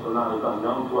complex or not is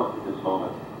unknown to us at this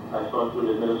moment. I spoke to an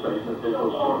administration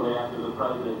official shortly after the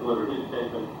President delivered his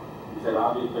statement. He said,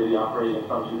 obviously, the operating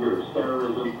assumption here is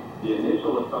terrorism. The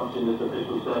initial assumption, this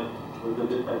official said, was that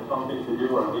this had something to do,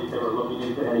 or at least they were looking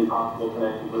into any possible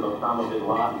connection with Osama bin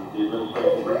Laden. The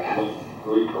administration recently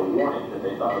released a warning that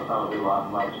they thought Osama bin Laden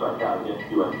might strike out against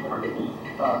U.S. targets.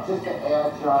 Just to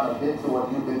add, John, a bit to what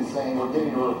you've been saying, we're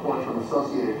getting a report from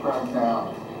Associated Press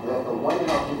now that the White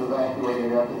House was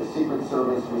evacuated after the Secret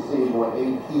Service received what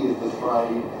AP is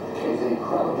describing as a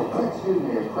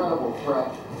credible threat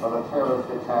of a terrorist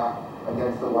attack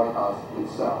against the White House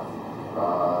itself.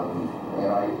 And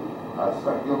I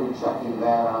expect you'll be checking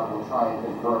that out. We'll try and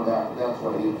confirm that. That's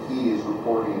what AP is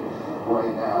reporting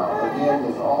right now. Again,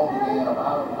 this all began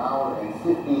about an hour and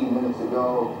 15 minutes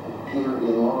ago here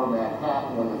in Lower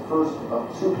Manhattan when the first of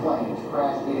two planes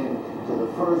crashed into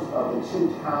the first of the two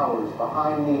towers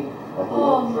behind me at the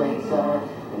World Trade Center.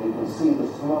 And you can see the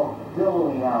smoke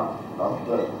billowing out of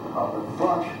the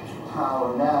front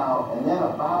tower now. And then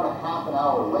about a half an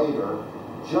hour later,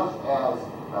 just as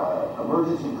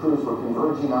emergency crews were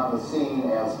converging on the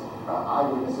scene, as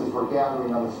eyewitnesses were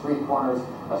gathering on the street corners,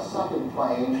 a second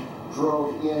plane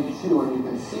drove into, and you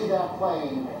can see that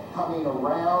plane coming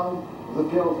around the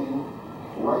building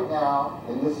right now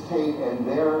in this tape, and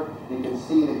there you can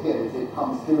see the hit as it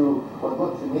comes through what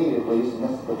looked to me, at least, and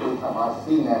this is the first time I've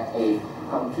seen that tape,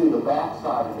 come through the back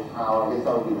side of the tower. I guess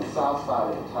that would be the south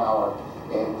side of the tower,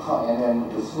 and then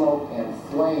the smoke and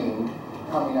flame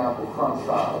coming out the front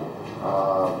side.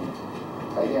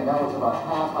 Again, that was about a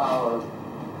half hour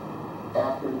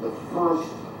after the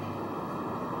first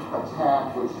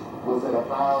attack, which was at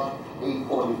about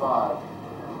 8:45.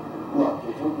 Look,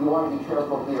 we want to be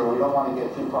careful here. We don't want to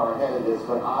get too far ahead of this,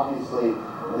 but obviously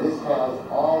this has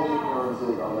all the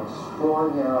appearances of an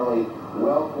extraordinarily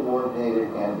well-coordinated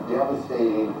and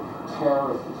devastating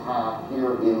terrorist attack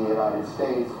here in the United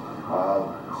States.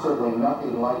 Certainly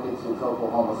nothing like it since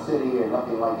Oklahoma City, and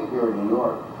nothing like it here in New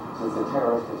York since the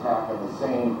terrorist attack on the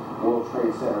same World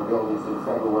Trade Center buildings in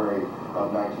February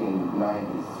of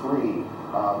 1993.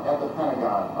 At the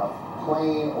Pentagon, a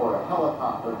plane or a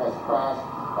helicopter has crashed,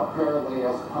 apparently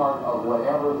as part of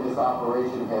whatever this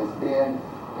operation has been,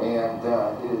 and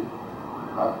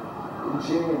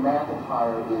Jamie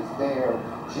McIntyre is there.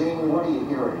 Jamie, what are you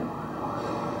hearing?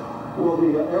 Well,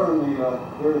 Aaron,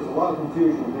 there is a lot of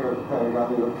confusion here at the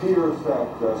Pentagon. It appears that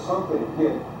something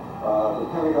hit the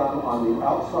Pentagon on the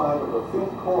outside of the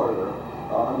 5th corridor,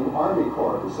 on the Army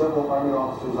corridor. Several Army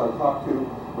officers I talked to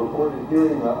reported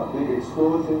hearing a big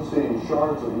explosion, seeing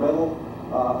shards of metal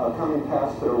coming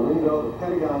past their window. The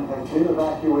Pentagon has been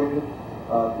evacuated.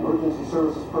 Emergency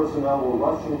services personnel were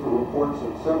rushing for reports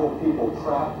of several people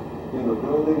trapped in the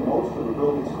building. Most of the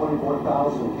building's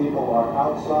 24,000 people are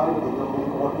outside of the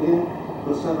building or in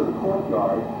the center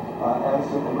courtyard as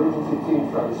an emergency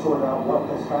team try to sort out what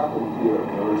has happened here.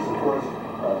 There is, of course,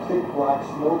 thick black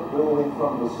smoke billowing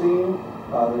from the scene.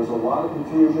 There's a lot of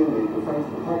confusion. The Defense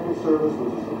Protective Service,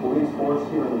 which is the police force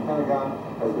here in the Pentagon,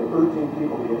 has been urging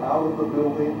people to get out of the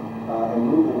building and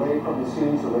move away from the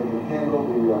scene so they can handle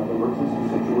the emergency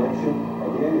situation.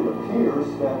 Again, it appears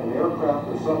that an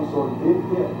aircraft of some sort did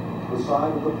hit the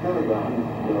side of the Pentagon,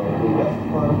 the left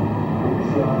front, which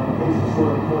faces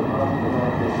sort of toward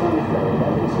the cemetery.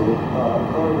 That is a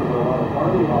corridor where a lot of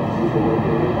Army officers are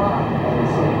located. And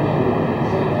it's something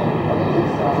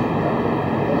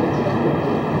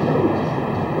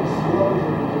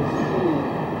explosion, you can see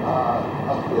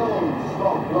a billowing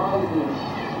smoke rising,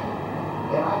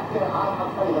 and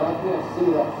I'll tell you that I can't see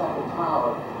that second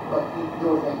tower, but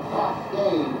there was a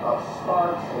cascade of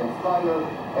sparks and fire,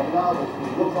 and now it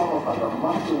looks almost like a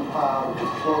mushroom cloud of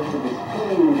explosion, this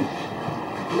huge.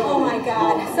 Oh my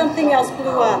God, something else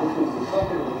blew up. This was the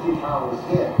second of the two towers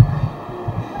hit.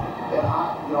 And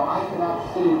I cannot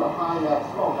see behind that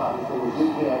smoke, obviously, with you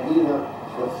can't either.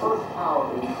 The first tower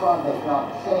in front has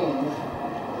not changed,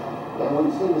 and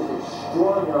we see this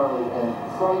extraordinarily and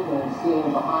frightening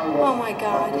scene behind us. Oh my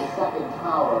God. The second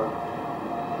tower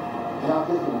not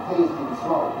just encased in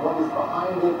smoke. What is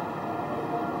behind it,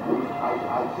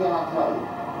 I cannot tell you.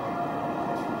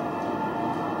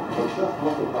 But just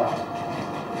look at that.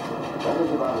 That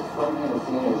is about as frightening a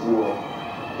scene as you will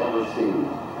ever see.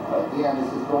 Again, this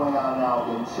is going on now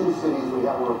in 2 cities. We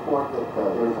have a report that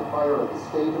there's a fire at the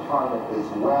State Department as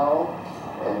well,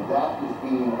 and that is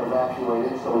being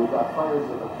evacuated. So we've got fires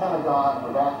at the Pentagon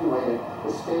evacuated,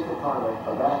 the State Department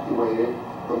evacuated,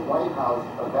 the White House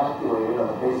evacuated on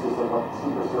the basis of what the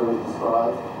Secret Service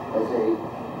describes as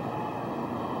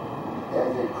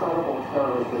a credible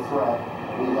terrorist threat.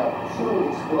 We have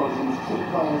 2 explosions, 2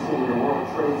 planes hitting the World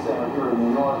Trade Center here in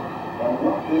New York, and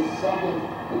what this second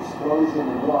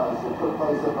explosion was, it took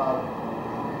place about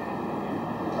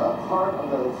part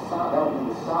of the south, that would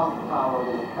be the South Tower,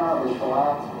 that apparently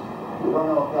collapsed. We don't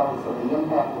know if that was from the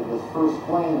impact of this first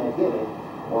plane that hit it,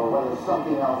 or whether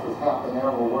something else has happened there.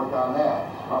 We'll work on that.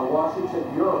 Our Washington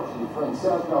Bureau Chief, Frank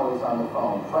Sesno, is on the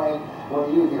phone. Frank, what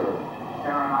are you hearing?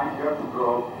 Aaron, I just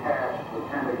drove past the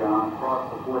Pentagon,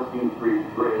 across the 14th Street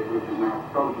Bridge, which is now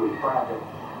choked with traffic.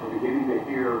 We're beginning to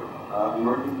hear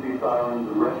emergency sirens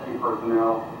and rescue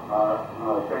personnel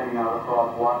standing out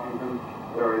across Washington.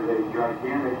 There is a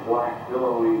gigantic black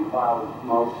billowing cloud of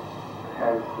smoke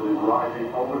that is rising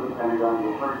over the Pentagon.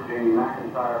 You heard Jamie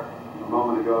McIntyre a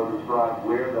moment ago describe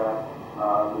where that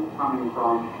was coming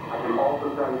from. I can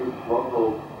also tell you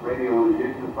local radio in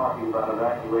addition to talking about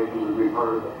evacuations, as we've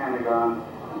heard, the Pentagon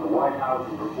and the White House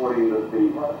is reporting that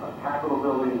the Capitol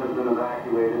buildings have been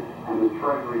evacuated and the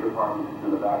Treasury Department has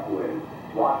been evacuated.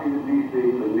 Washington, D.C.,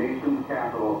 the nation's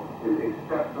capital, is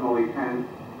exceptionally tense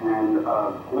and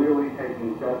clearly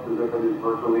taking steps as if it is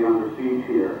virtually under siege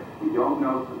here. We don't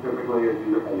know specifically, as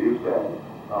you said,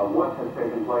 what has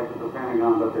taken place at the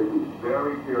Pentagon, but this is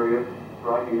very serious,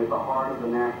 striking at the heart of the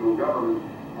national government.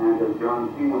 And as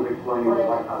John King was explaining,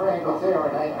 Frank, it's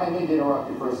Aaron. I need to interrupt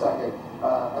you for a second.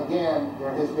 Again,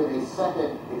 there has been a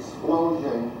second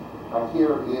explosion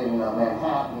here in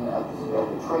Manhattan at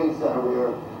the Trade Center. We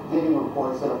are getting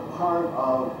reports that a part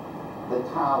of the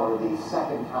tower, the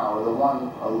second tower, the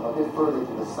one a bit further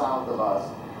to the south of us,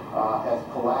 has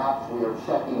collapsed. We are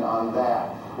checking on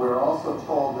that. We're also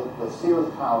told that the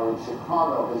Sears Tower in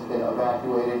Chicago has been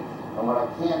evacuated. And what I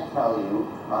can't tell you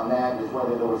on that is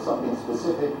whether there was something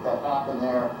specific that happened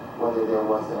there, whether there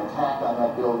was an attack on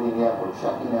that building yet, we're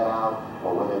checking that out,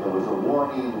 or whether there was a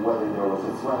warning, whether there was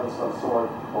a threat of some sort,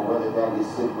 or whether that is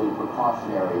simply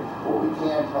precautionary. What we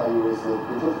can tell you is that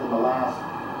just in the last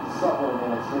several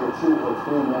minutes here, 2 or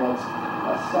 3 minutes,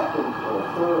 a second or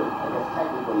third, I guess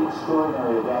technically,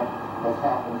 extraordinary event has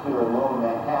happened here in Lower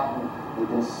Manhattan. You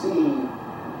can see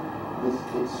this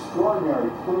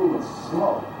extraordinary plume of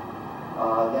smoke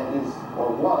that is,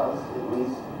 or was, at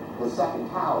least, the second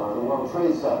tower of the World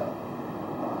Trade Center.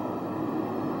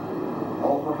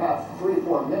 Perhaps 3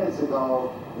 or 4 minutes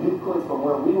ago, you could, from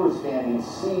where we were standing,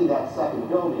 see that second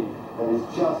building that is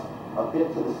just a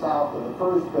bit to the south of the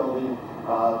first building,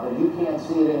 but you can't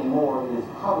see it anymore. It is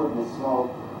covered with smoke.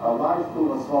 A large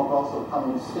plume of smoke also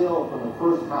coming still from the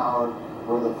first tower,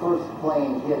 where the first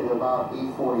plane hit at about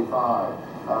 8:45.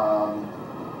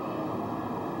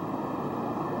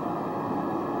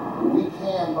 We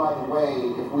can, by the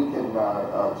way, if we can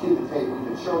cue the tape, we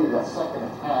can show you that second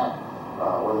attack,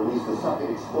 or at least the second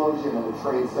explosion in the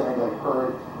Trade Center that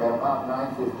occurred at about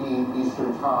 9:15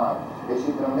 Eastern Time. As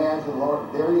you can imagine,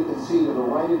 there you can see to the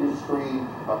right of your screen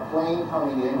a plane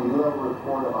coming in. We do have a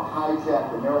report of a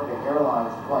hijacked American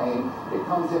Airlines plane. It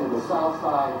comes into the south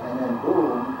side, and then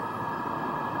boom,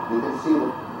 you can see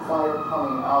the fire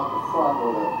coming out the front,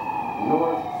 or the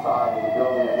north side of the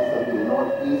building. I guess that would be the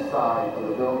northeast side of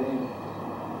the building.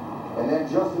 And then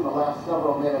just in the last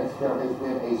several minutes, there has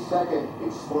been a second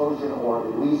explosion, or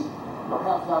at least,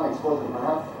 perhaps not an explosion,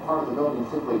 perhaps part of the building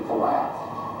simply collapsed.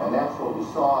 And that's what we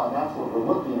saw, and that's what we're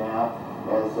looking at,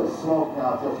 as the smoke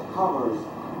now just covers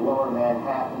Lower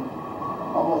Manhattan,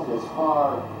 almost as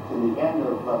far to the end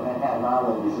of Manhattan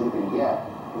Island as you can get,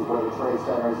 is where the trade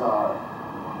centers are.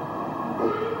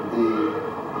 The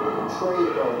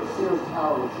Sears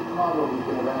Tower in Chicago has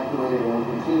been evacuated, and we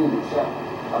continue to check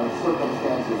on the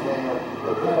circumstances there.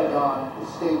 The Pentagon, the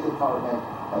State Department,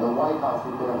 and the White House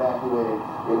have been evacuated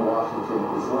in Washington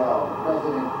as well. The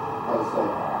President has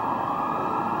said,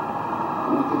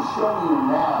 we can show you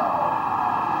now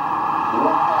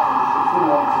what happened just a few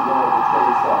moments ago at the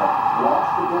Trade Center. Watch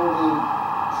the building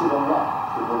to the left,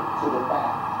 to the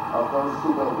back of those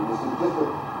 2 buildings. This is just a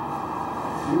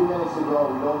few minutes ago.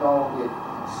 We don't know if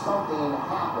something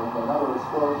happened, another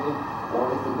explosion,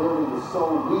 or if the building was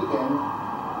so weakened,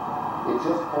 it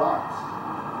just collapsed.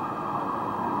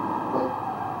 But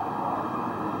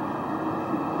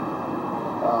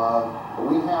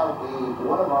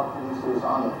one of our producers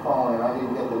on the phone, and I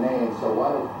didn't get the name, so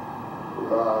why don't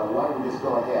we just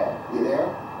go ahead? You there?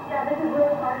 Yeah, this is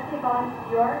really hard to take on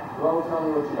New York. Well, tell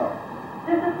me what you know.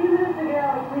 Just a few minutes ago,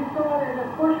 we saw there's a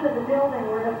portion of the building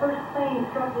where the first plane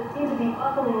struck that seemed to be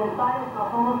buckling inside itself,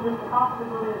 almost as the top of the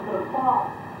building was going to fall.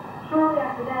 Shortly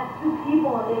after that, two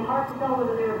people, and it's hard to tell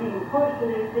whether they were being pushed, or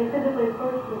they physically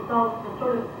approached themselves to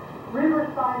sort of river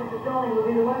side of the building, would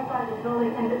be the west side of the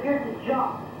building, and appeared to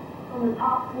jump from the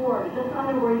top floor, just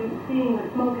under where you're seeing the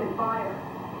smoke and fire.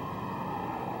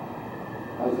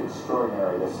 That is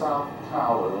extraordinary. The South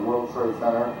Tower, the World Trade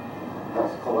Center, has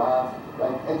collapsed.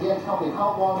 Again, tell me,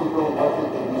 how long ago was it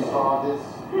that you saw this?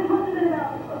 This must have been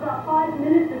about 5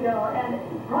 minutes ago, and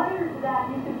prior to that,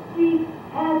 you could see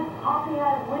heads popping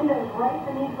out of windows right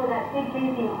beneath where that big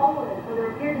gaping hole is. So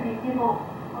there appeared to be people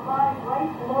alive right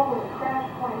below where the crash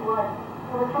point was.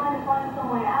 They were trying to find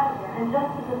some way out of there, and just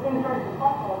as the thing started to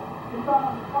buckle, you saw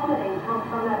them plummeting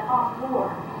from that top floor.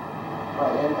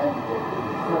 Right, and of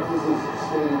course, this is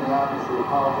stating the obvious. We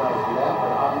apologize for that,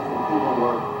 but obviously people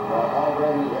were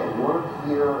already at work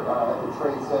here at the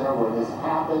Trade Center when this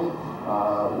happened.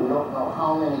 We don't know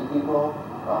how many people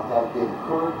have been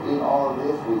hurt in all of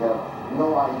this. We have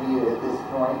no idea at this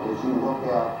point. As you look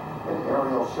at an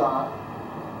aerial shot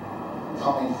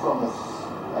coming from the,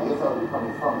 I guess that would be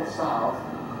coming from the south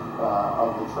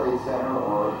of the Trade Center,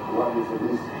 or what is at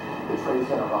least the Trade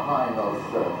Center behind those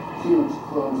huge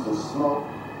plumes of smoke.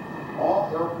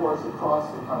 All airports across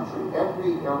the country,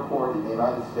 every airport in the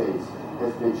United States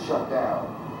has been shut down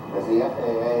as the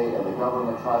FAA and the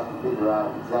government tries to figure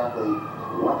out exactly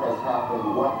what has happened,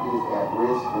 what is at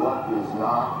risk, what is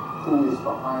not, who is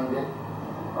behind it.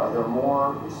 There are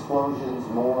more explosions,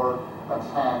 more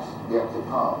attacks yet to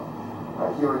come.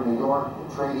 Here in New York,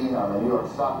 trading on the New York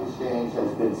Stock Exchange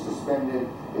has been suspended,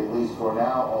 at least for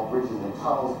now. All bridges and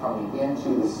tunnels coming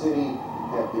into the city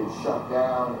have been shut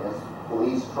down as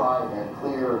police try and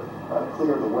clear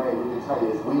the way. We can tell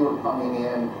you, as we were coming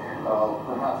in,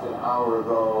 perhaps an hour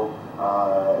ago,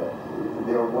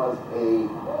 there was a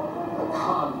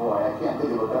convoy, I can't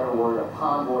think of a better word, a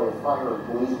convoy of fire and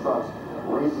police trucks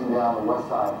racing down the West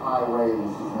Side Highway.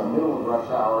 This is in the middle of rush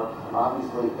hour.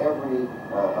 Obviously, every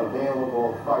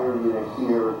available fire unit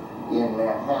here in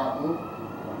Manhattan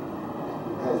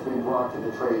has been brought to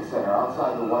the Trade Center.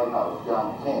 Outside the White House,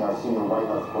 John King, our senior White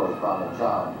House correspondent.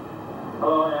 John.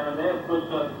 Hello, Aaron. They have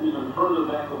pushed us even further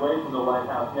back away from the White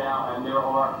House now, and there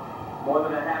are more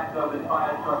than a half dozen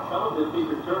fire trucks. Some of the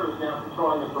Secret Service now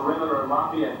patrolling the perimeter of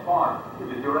Lafayette Park, which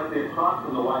is directly across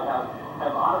from the White House,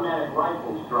 have automatic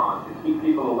rifles drawn to keep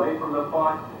people away from the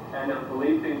park, and they're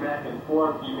policing back and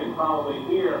forth. You can probably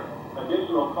hear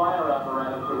additional fire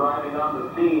apparatus arriving on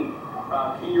the scene.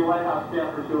 Senior White House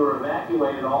staffers who were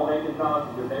evacuated, all they can tell us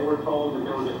is that they were told that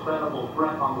there was a credible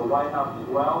threat on the White House as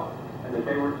well, and that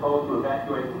they were told to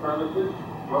evacuate the premises.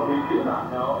 What we do not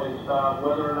know is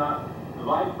whether or not the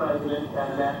Vice President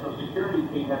and the National Security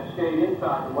team have stayed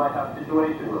inside the White House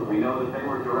Situation Room. We know that they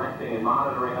were directing and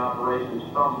monitoring operations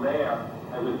from there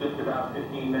as of just about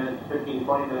 20 minutes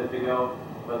ago.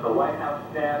 But the White House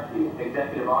staff, the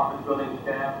Executive Office Building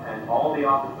staff, and all the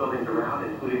office buildings around,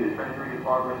 including the Treasury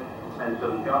Department, and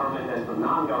some government and some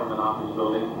non-government office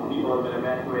buildings, people have been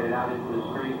evacuated out into the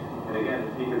street. And again,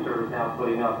 the Secret Service now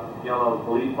putting up yellow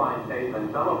police line tape,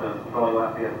 and some of them patrolling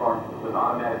Lafayette Park with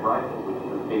automatic rifles, which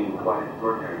is being quite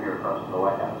extraordinary here across the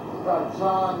White House.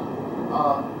 John,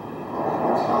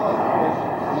 tell us what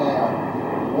you can,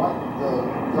 what the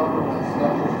government's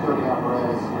national security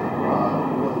apparatus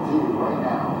will do right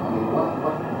now. I mean, what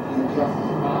do you guess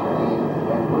is happening,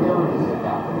 and where is it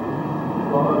happening?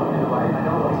 Well, I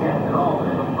don't guess at all,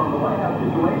 but from the White House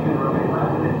Situation Room, a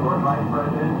president or vice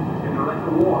president can direct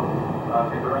a war,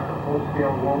 can direct a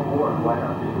full-scale world war. The White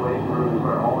House Situation Room is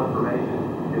where all information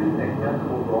is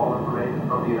accessible to all information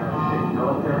from the United States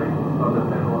military, from the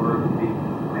Federal Emergency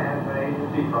Management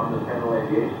Agency, from the Federal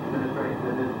Aviation Administration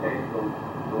in this case. So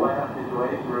the White House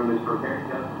Situation Room is prepared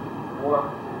just for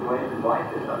situations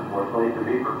like this, unfortunately, to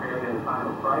be prepared in a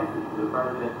time of crisis. The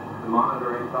president to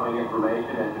monitor incoming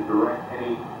information and to direct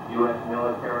any U.S.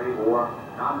 military or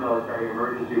non-military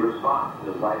emergency response.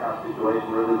 The White House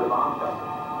Situation Room is a bomb shelter,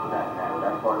 for that matter.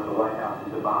 That part of the White House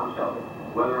is a bomb shelter.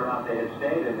 Whether or not they have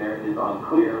stayed in there is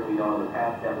unclear. We know in the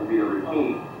past that will be the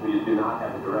routine. We just do not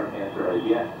have a direct answer as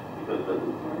yet, because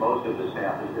most of the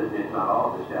staff, if not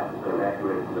all of the staff, has been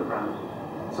evacuated from the premises.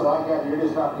 So I got you're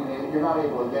not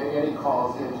able to get any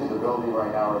calls into the building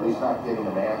right now, or at least not getting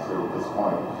them answered at this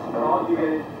point.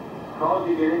 Calls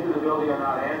you get into the building are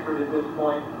not answered at this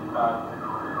point.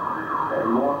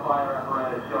 More fire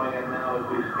apparatus showing up now as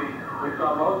we speak. We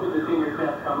saw most of the senior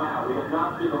staff come out. We have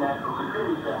not seen the national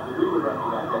security staff that we would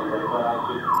recognize anyway, but I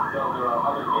should know there are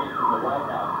other gates from the White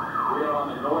House. We are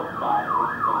on the north side.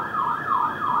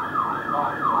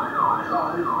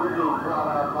 We're being brought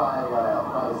out by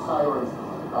the sirens.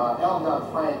 Alan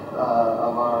Frank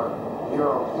of our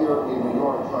bureau here in New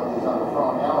York joins us on the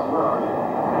phone. Alan, where are you?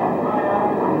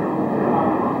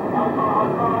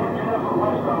 Jennifer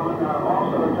Westone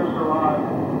also just arrived.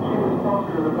 She was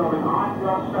closer to the building. I'm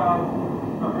just south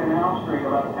of Canal Street,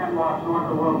 about 10 blocks north of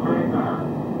the World Trade Center.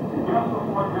 And just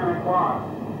before 10 o'clock,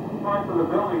 parts of the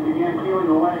building began peeling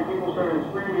away. People started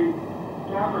screaming.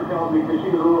 Jennifer tells me, because she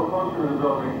was a little closer to the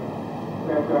building,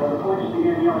 that the police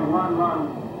began yelling, "Run, run!"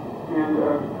 And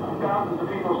thousands of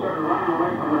people started running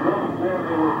away from the buildings. There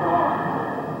they were falling.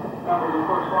 That was, of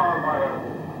course, followed by an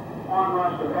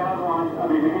onrush of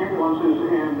ambulances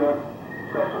and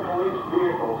special police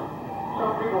vehicles.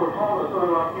 Some people have told us,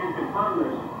 although I can't confirm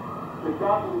this, that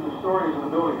dozens of stories in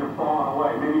the building have fallen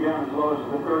away, maybe down as low as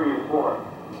the 30th floor.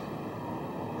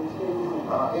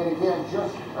 And again,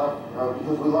 just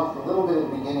because we lost a little bit at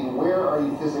the beginning, where are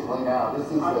you physically now? This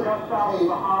is I'm just south of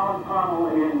the Holland Tunnel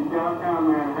in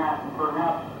downtown Manhattan,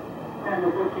 perhaps 10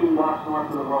 to 15 blocks north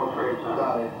of the World Trade Center.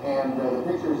 Got it. And the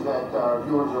pictures that our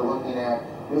viewers are looking at,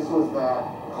 this was that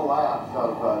collapse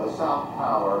of the South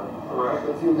Tower just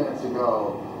a few minutes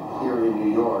ago here in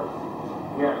New York.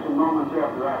 Yes, and moments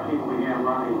after that, people began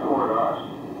running toward us.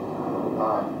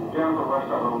 Jennifer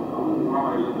Westone, who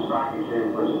is at the stock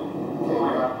exchange, was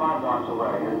only about 5 blocks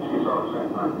away, and she saw the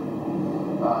same thing.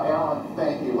 Alan,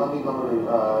 thank you. Let me go to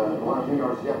one of New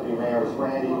York's deputy mayors,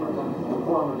 Randy, the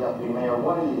former deputy mayor.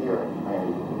 What are you hearing,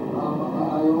 Randy?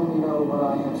 I only know what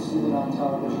I have seen on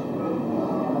television.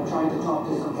 I'm trying to talk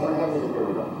to some friends. Here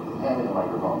we go. Hand me the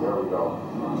microphone. There we go.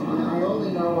 I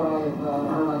only know what I have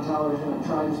heard on television. I'm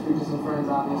trying to speak to some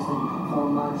friends, obviously.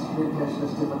 Phone lines, communication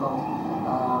is difficult.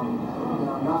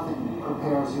 Nothing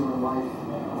prepares you in life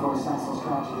for a senseless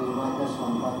tragedy like this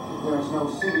one, but there is no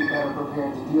city better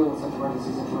prepared to deal with such emergency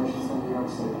situations than New York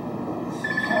City.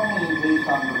 Tell me, based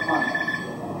on your plan,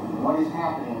 what is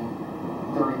happening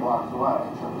 30 blocks away?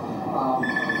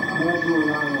 Mayor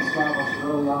Giuliani established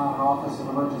early on an Office of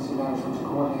Emergency Management to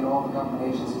coordinate all the government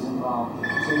agencies involved.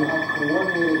 So you have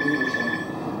coordinated leadership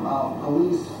of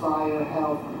police, fire,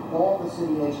 health, all the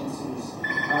city agencies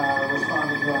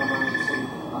responding to that emergency.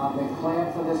 They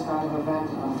planned for this kind of event.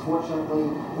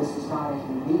 Unfortunately, this is not a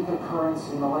unique occurrence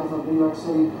in the life of New York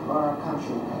City or our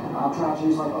country.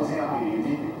 Tragedies like this happen. A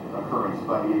unique occurrence,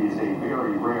 but it is a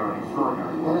very rare and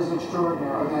extraordinary one. It is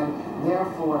extraordinary, and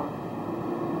therefore,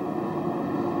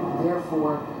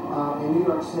 in New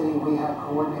York City, we have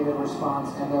coordinated response,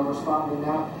 and they're responding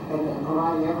now and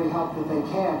providing every help that they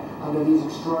can under these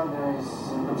extraordinary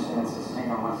circumstances. Hang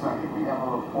on one second. We have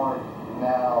a report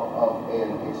now of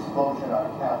an explosion on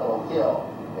Capitol Hill,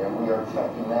 and we are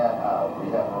checking that out.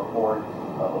 We have a report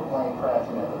of a plane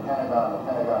crashing at the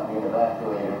Pentagon being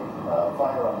evacuated,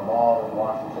 fire on the mall in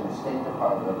Washington, the State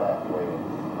Department evacuated,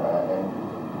 and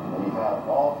we have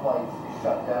all flights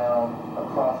shut down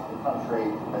across the country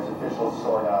as officials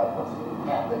sort out what's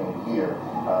happening here.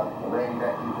 Randy,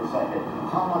 back to you for a second.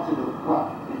 How much of the,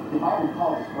 if I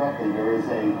recall this correctly, there is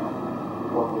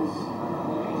what was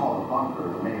called a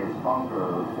bunker, the mayor's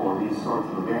bunker, for these sorts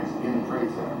of events in the Trade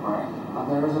Center, correct?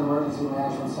 There is an emergency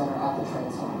management center at the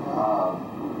Trade Center.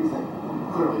 You think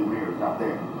clearly the mayor's not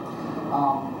there?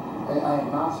 I have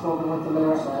not spoken with the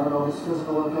mayor, so I don't know his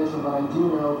physical location, but I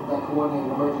do know that coordinated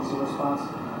emergency response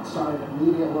started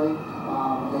immediately.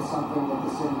 It's something that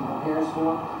the city prepares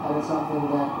for, and it's something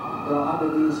that, under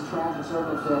these tragic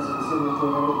circumstances, the city is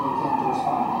doing everything they can to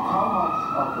respond. How much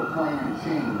of the plan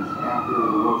changed after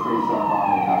the World Trade Center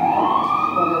bombing happened?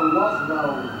 Well, there was no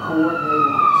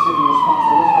coordinated city response.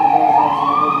 There was no mayor's office of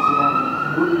emergency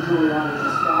management. Rudy Giuliani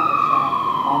established that.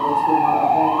 It's been one of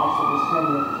the hallmarks of his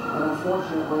tenure. And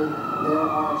unfortunately, there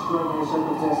are extraordinary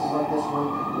circumstances like this one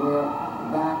where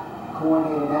that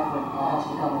coordinated effort has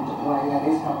to come into play, and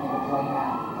is coming into play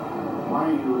now.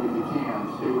 Why don't you, if you can,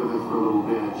 stay with us for a little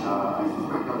bit. I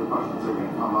suspect other questions are going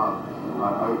to come up.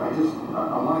 I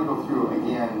want to go through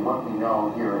again what we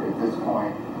know here at this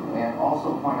point, and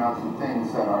also point out some things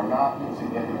that are not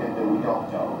insignificant that we don't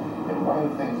know. And one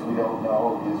of the things we don't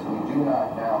know is we do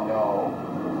not now know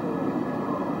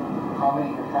how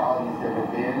many fatalities there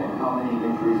have been and how many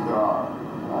injuries there are.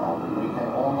 We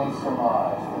can only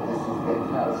surmise that this has been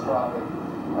catastrophic,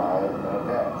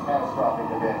 catastrophic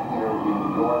event here in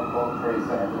New York. Both Trade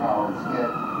Center towers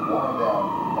hit. One of them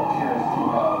appears to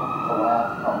have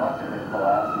collapsed. How much of it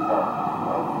collapsed is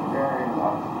very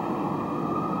much.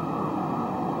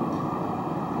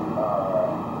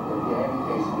 In any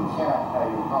case, we cannot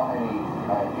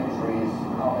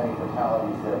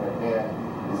been.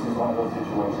 This is one of those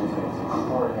situations that is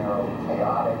extraordinarily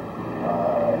chaotic.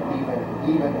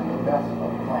 Even in the best of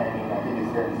planning, I think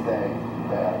it's fair to say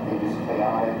that it is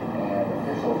chaotic, and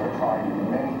officials are trying to do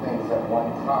many things at one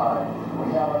time.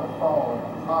 We have on the phone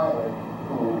a pilot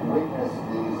who witnessed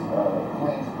these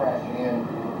planes crashing in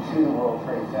to the World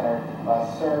Trade Center.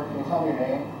 Sir, can you tell me your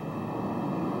name?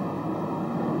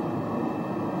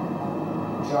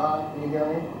 John, can you hear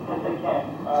me? Yes, I can.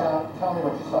 John, tell me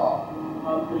what you saw.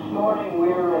 This morning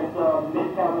we were at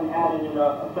Midtown Manhattan in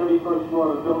a 31st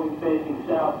floor of a building facing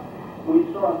south. We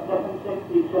saw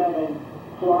 767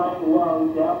 flying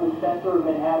low down the center of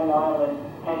Manhattan Island,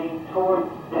 heading towards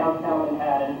downtown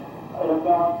Manhattan. At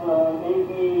about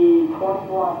maybe 20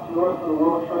 blocks north of the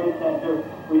World Trade Center,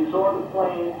 we saw the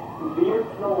plane veer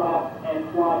to the left and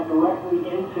fly directly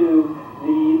into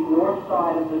the north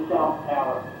side of the South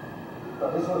Tower. So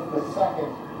this was the second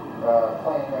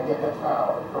plane that hit the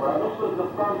tower, correct? This was the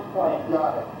first plane.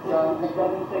 Got it. John, This was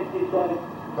 767.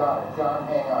 got it. John,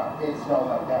 hang on. Kate Snow's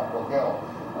on Capitol Hill.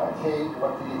 Kate,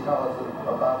 what can you tell us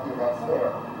about the events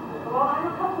there? Well, I'm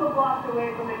a couple of blocks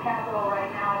away from the Capitol right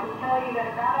now. I can tell you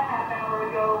that about a half hour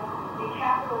ago, the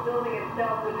Capitol building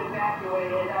itself was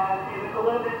evacuated. It was a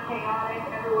little bit chaotic.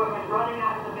 Everyone was running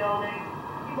out of the building.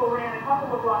 People ran a couple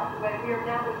of blocks away. We are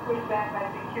now just pushed back by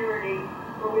security.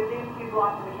 We're within 2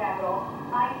 blocks of the Capitol.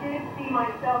 I did see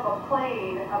myself a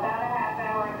plane about a half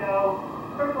hour ago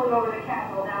circling over the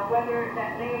Capitol. Now, whether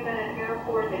that may have been an Air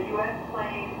Force, a U.S.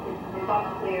 plane, is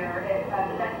unclear.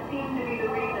 That seems to be the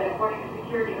reason, according to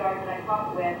security guards that I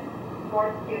talked with,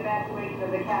 for the evacuation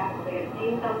of the Capitol. They had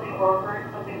seen something or heard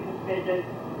something suspicious.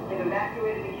 They've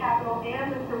evacuated the Capitol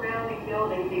and the surrounding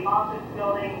buildings, the office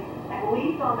building, at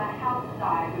least on the House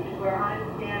side, which is where I'm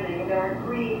standing. There are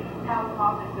 3 House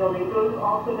office buildings. Those have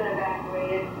also been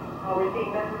evacuated. We're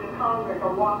seeing members of Congress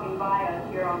are walking by us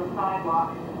here on the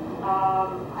sidewalk.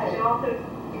 I can also,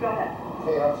 you go ahead.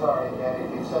 Kate, I'm sorry, and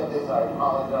if you said this, I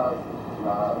apologize.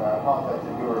 I apologize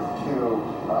to viewers too.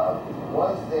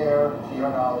 Was there, to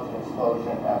your knowledge, an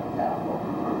explosion at the Capitol?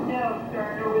 No,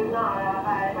 sir, there was not.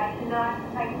 I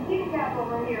can see the Capitol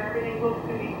from here. Everything looks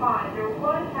to be fine. There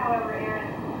was, however,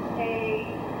 Aaron, a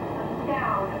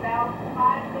sound about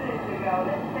 5 minutes ago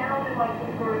that sounded like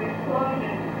some sort of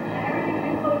explosion. And everything's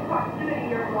in close proximity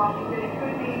here in Washington. It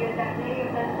could be that may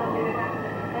have been something that happened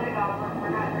at the Pentagon.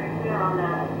 We're not very clear on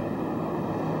that.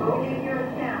 But we didn't hear a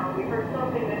sound. We heard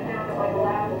something that sounded like a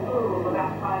loud boom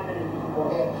about 5 minutes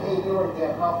ago. And Kate, you were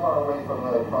again how far away from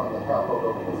the Capitol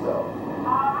building itself?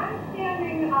 I'm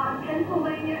standing on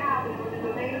Pennsylvania Avenue, which is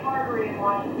a main artery in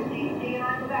Washington, D.C., and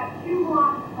I'm about 2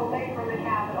 blocks away from the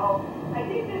Capitol. I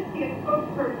did just see a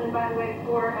spokesperson, by the way,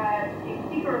 for the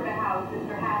Speaker of the House,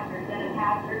 Mr. Hasker, Dennis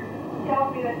Hasker,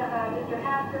 tells me that Mr.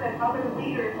 Hasker and other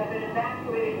leaders have been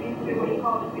evacuated into what he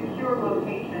calls a secure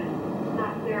location. I'm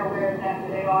not clear where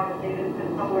exactly they are, but they've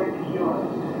been somewhere secure.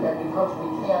 And because we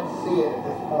can't see it at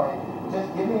this point, just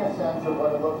give me a sense of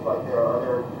what it looks like there. Are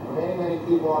there many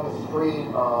people on the street?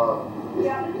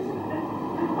 Yeah,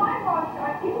 the sidewalks,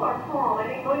 people are calm. I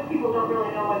think most people don't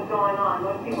really know what's going on.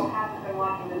 Most people haven't been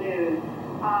watching the news.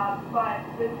 But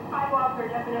the sidewalks are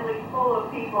definitely full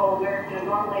of people where,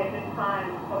 normally at this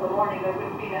time of the morning there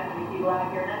wouldn't be that many people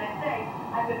out here. And as I say,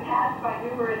 I've been passed by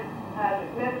numerous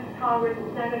members of Congress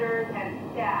and senators and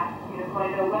staff, who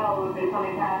I know well, who have been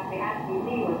coming past me asking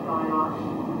me what's going on.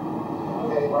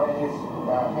 Okay, why don't you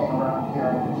hang around here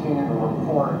and continue to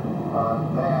report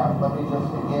on that. Let me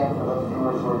just, again, for those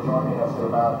viewers who are joining us at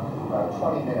about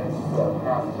 20 minutes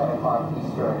past 10 o'clock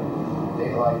Eastern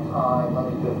Daylight Time, let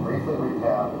me just briefly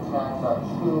recap. Attacks on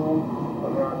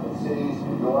 2 American cities,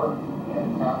 New York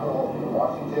and Capitol in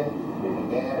Washington. It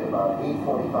began at about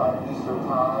 8:45 Eastern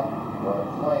Time when a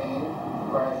plane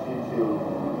crashed into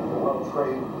the World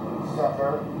Trade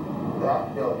Center.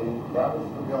 That was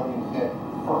the building hit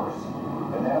first.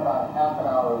 And then about half an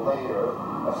hour later,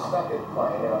 a second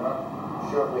plane, and I'm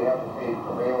not sure if we have the tape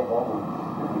available.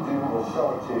 If we do, we'll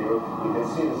show it to you. You can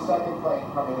see the second plane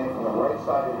coming in from the right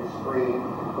side of the screen,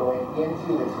 going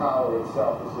into the tower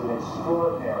itself. This is an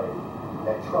extraordinary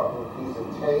and troubling piece of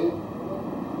tape.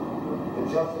 The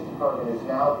Justice Department is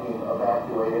now being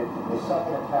evacuated. The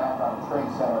second attack on the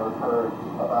Trade Center occurred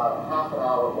about half an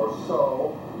hour or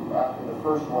so after the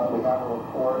first one. We have a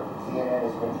report, CNN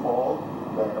has been told,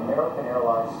 that an American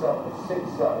Airlines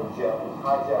 767 jet was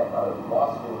hijacked out of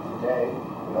Boston today.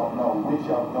 We don't know which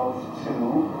of those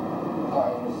 2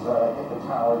 planes hit the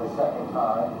tower the second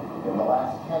time. In the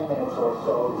last 10 minutes or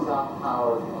so, the South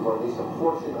Tower, or at least a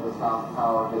portion of the South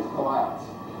Tower, has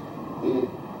collapsed.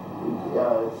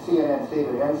 CNN's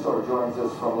David Ensor joins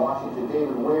us from Washington.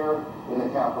 David, where in the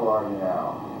Capitol are you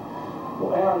now?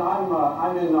 Well, Aaron,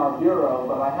 I'm in our bureau,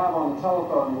 but I have on the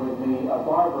telephone with me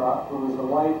Barbara, who is the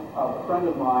wife of a friend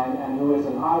of mine and who is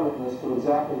an eyewitness to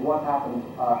exactly what happened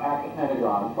at the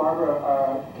Pentagon.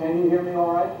 Barbara, can you hear me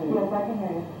all right? Yes, I can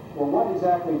hear you. Well, what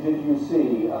exactly did you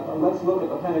see? Let's look at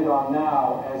the Pentagon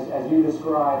now as you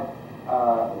described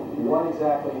what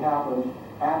exactly happened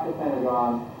at the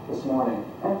Pentagon this morning.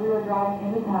 As we were driving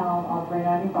into town on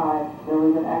 395, there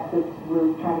was an exit. We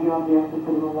were trying to get on the exit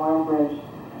for the Memorial Bridge.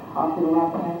 Off to the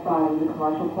left-hand side was a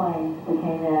commercial plane that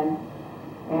came in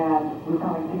and was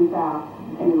coming too fast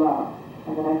and too low.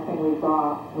 And the next thing we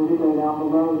saw was it go down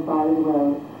below the side of the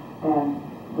road, and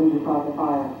we just saw the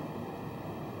fire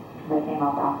that came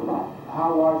up after that.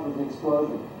 How large was the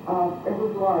explosion? It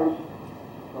was large.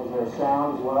 Was there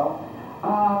sound as well?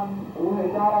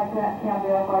 With that I can't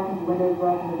verify because the windows were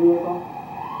up in the vehicle.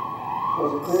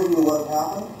 Was it clear to you what had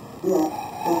happened? Yeah,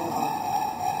 definitely.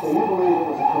 So you believe it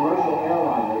was a commercial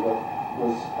airliner that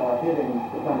was hitting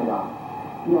the Pentagon?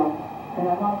 Yes, and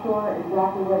I'm not sure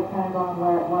exactly where the Pentagon,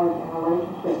 where it was in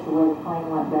relationship to where the plane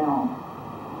went down.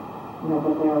 You know,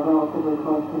 but they are relatively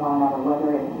close to one another.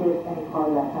 Whether it hit any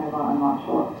part of that Pentagon, I'm not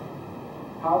sure.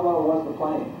 How low was the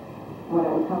plane? When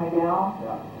it was coming down,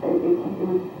 Yeah. it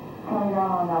was coming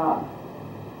down on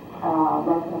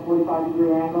less than a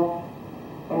 45-degree angle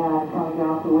and coming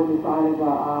down toward the side of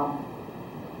the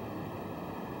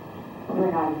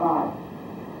 395.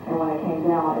 And when it came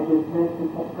down, it just missed the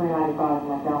 395 and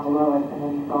went down below it, and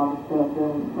then you saw the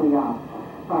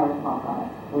fire smoke on it.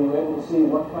 Were you able to see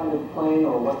what kind of plane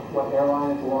or what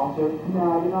airline it belonged to?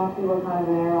 No, I did not see what kind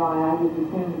of an airline. I just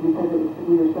assumed because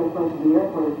we were so close to the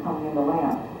airport, it was coming into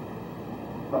land.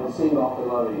 But it seemed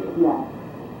awfully low to you. Yes,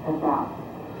 and fast.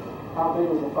 How big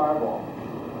was the fireball?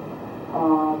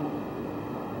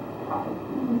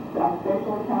 I'm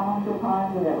spatially challenged at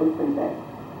times, and it was pretty big.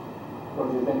 What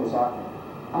did you think was happening?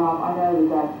 I know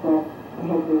that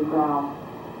hit the ground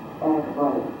and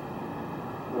exploded.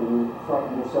 Were you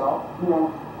frightened yourself? Yes.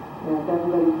 Yes,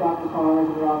 everybody stopped the car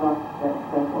and we all got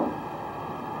so forth.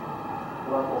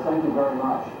 Well, thank you very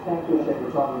much. Thank you. Appreciate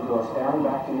you talking to us. Aaron,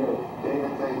 back to you.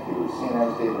 David, thank you.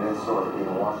 CNN's David Ensor in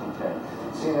Washington.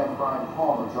 CNN Brian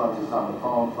Palmer joins us on the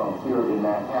phone from here in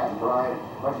Manhattan. Brian,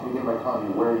 why don't you begin by telling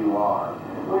me where you are?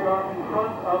 We are in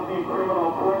front of the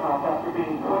criminal courthouse after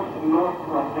being pushed north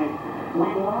slightly. We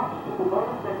watched one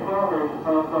of the towers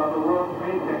of the World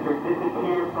Trade Center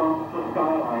disappear from the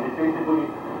skyline. It basically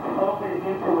folded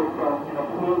into itself in a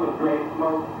plume of gray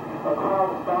smoke. A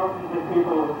crowd of thousands of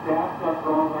people dashed up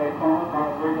Broadway, followed by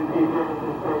emergency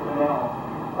services personnel.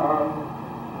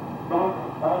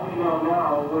 As we know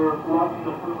now, we're watching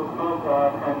the plume of smoke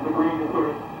and debris just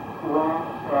sort of blast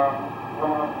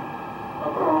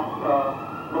across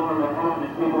lower Manhattan,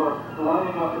 and people are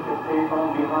lining up at the state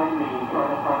home behind me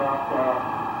trying to find out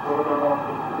where they're going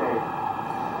to the state.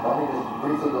 Let me just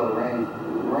briefly go to Randy.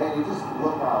 Randy, just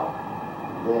look out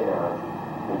there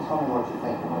and tell me what you're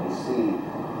thinking when you see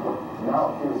what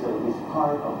now appears that at least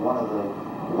part of one of the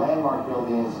landmark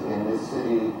buildings in this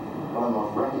city, one of the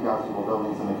most recognizable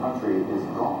buildings in the country, is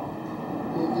gone.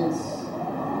 It's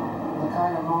the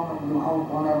kind of moment you hope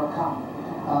will never come.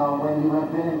 When you have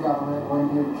been in government,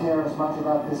 when you care as much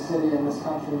about this city and this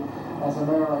country as a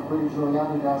mayor like Rudy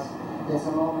Giuliani does, it's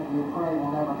a moment you pray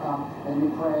will never come, and you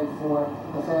pray for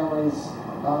the families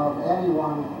of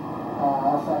anyone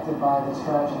affected by this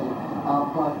tragedy.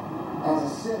 But as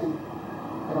a city,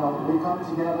 we come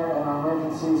together and our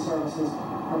emergency services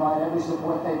provide every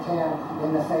support they can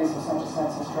in the face of such a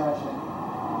senseless tragedy.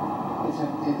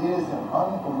 It is an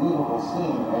unbelievable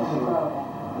scene as you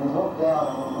look down,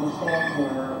 and we stand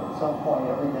here at some point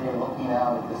every day looking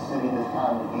out at the city this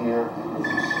time of year. It's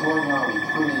extraordinarily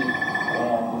pretty,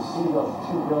 and you see those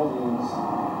two buildings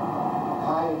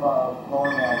high above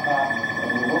lower Manhattan, and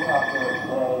you look out there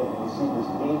today and you see this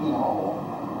gaping hole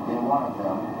in one of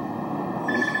them,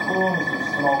 these plumes of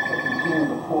smoke that continue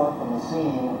to pour from the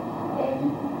scene, and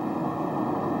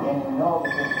you know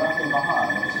that there's nothing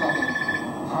behind. It's nothing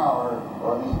tower,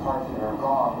 or at least parts of it are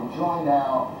gone. We join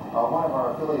now one of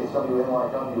our affiliates,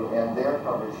 WNYW, and their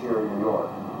coverage here in New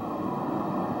York.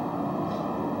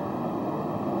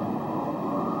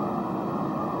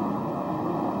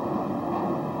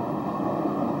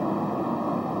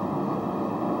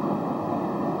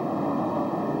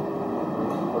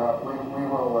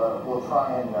 We'll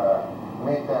try and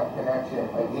make that connection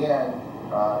again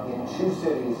in two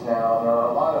cities now. And there are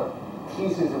a lot of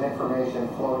pieces of information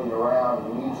floating around.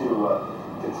 We need to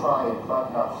try and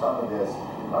button up some of this.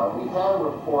 We had a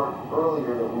report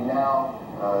earlier that we now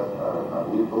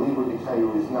we believe we can tell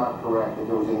you is not correct, that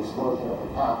there was an explosion at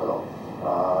the Capitol.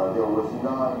 There was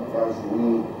none as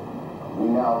we we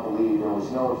now believe there was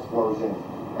no explosion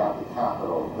at the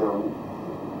Capitol.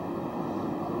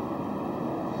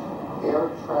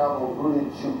 Air travel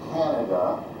routed to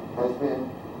Canada has been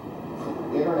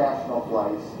international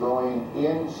flights going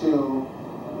into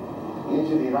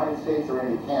the United States or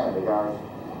into Canada, guys.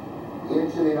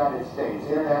 Into the United States.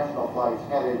 International flights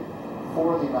headed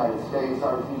for the United States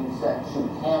are being sent to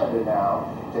Canada now,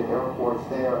 to airports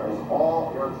there, as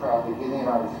all air traffic in the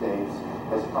United States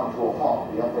has come to a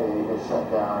halt. The FAA has shut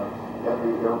down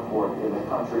every airport in the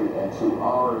country, and to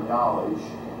our knowledge,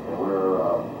 and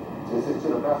this is to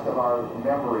the best of our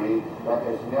memory, that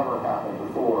has never happened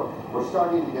before. We're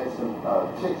starting to get some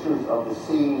pictures of the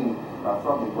scene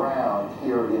from the ground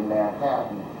here in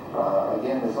Manhattan.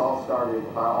 Again, this all started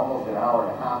almost an hour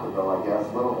and a half ago, I guess,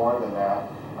 a little more than that.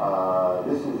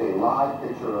 This is a live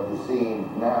picture of the scene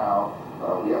now.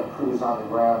 We have crews on the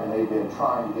ground, and they've been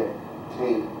trying to get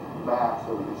tape back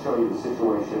so we can show you the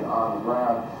situation on the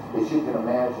ground. As you can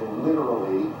imagine,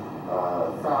 literally,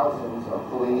 thousands of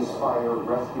police, fire,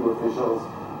 rescue officials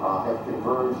have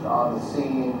converged on the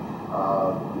scene.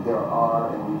 There are,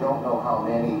 and we don't know how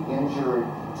many, injured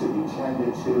to be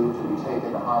tended to be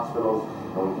taken to hospitals,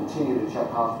 and we continue to check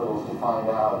hospitals to find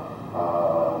out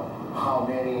how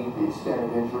many, the extent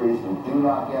of injuries. We do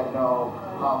not yet know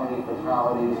how many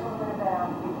fatalities.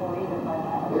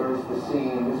 There's the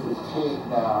scene. This is tape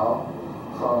now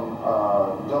from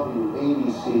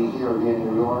WABC here in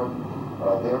New York.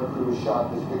 Their crew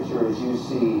shot this picture. As you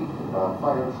see,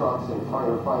 fire trucks and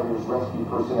firefighters, rescue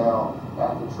personnel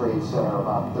at the Trade Center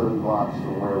about 30 blocks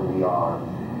from where we are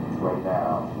right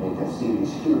now. And you can see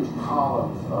these huge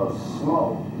columns of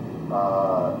smoke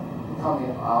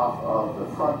coming off of the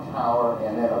front tower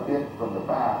and then a bit from the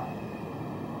back.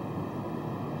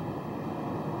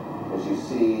 As you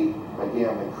see,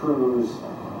 again, the crews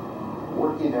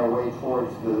working their way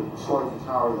towards the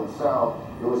tower themselves.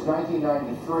 It was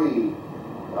 1993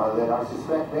 that I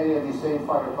suspect many of these same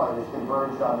firefighters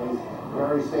converged on these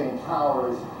very same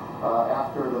towers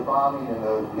after the bombing in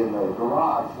the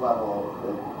garage level.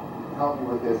 Help me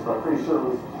with this, but I'm pretty sure it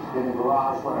was in the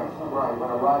garage when a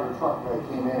Ryder truck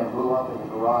came in and blew up in the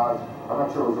garage. I'm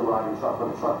not sure it was a Ryder truck, but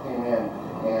a truck came in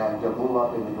and blew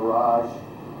up in the garage,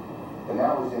 and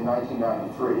that was in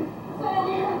 1993. So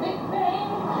we heard a big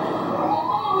bang,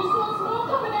 and then we saw smoke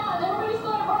coming out, and everybody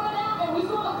started running out, and we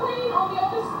saw the plane on the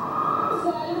other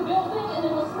side of the building, and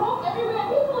there was smoke everywhere.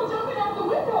 People are jumping out the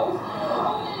windows.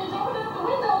 Oh, and they're jumping out the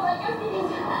windows, I guess, because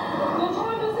they're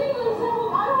trying to save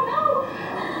themselves. I don't know.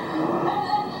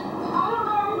 And I don't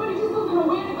know, everybody just doesn't know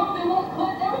where to go. They won't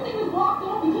let, everything is blocked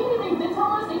off. You can't even, they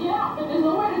tell us to get out, but there's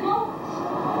nowhere to go.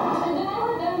 And then I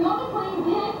heard that another plane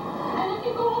hit, and if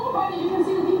you go over by there, you can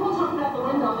see the people jumping out the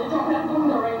window. They're jumping out the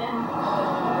window right now.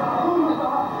 Oh my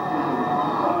God.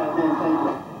 All right, then, thank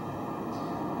you.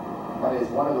 That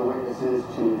is one of the witnesses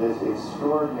to these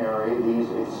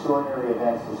extraordinary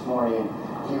events this morning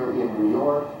here in New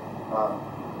York.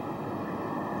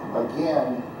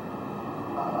 Again,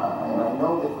 and I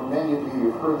know that for many of you,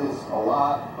 you've heard this a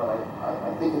lot, but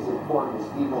I think it's important as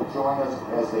people join us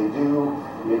as they do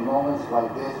in moments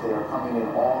like this. They are coming in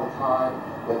all the time,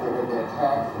 that there have been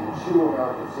attacks in 2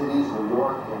 American cities, New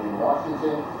York and in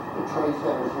Washington. The trade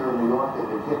centers here in New York have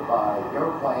been hit by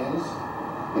airplanes.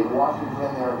 In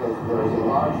Washington, there is a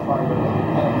large fire at the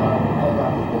Pentagon. The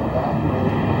Pentagon has been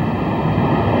evacuated.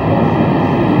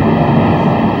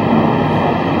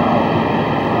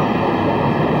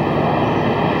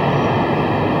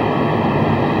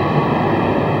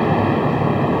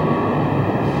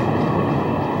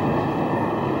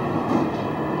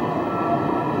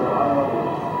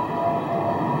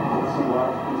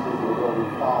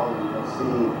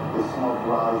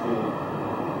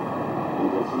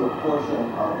 A portion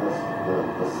of the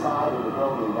side of the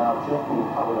building now just being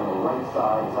covered on the right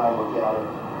side as I look at it,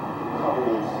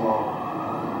 covered in smoke.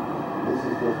 This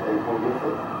is just a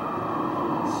horrific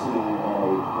scene and a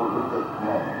horrific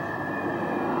moment.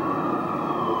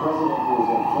 The president, who is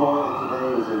in Florida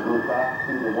today, is en route back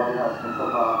to the White House and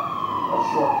took off a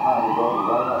short time ago. The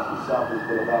White House itself has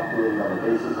been evacuated on the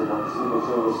basis of what the Secret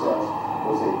Service says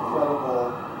was a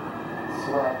credible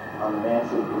threat on the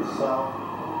mansion itself.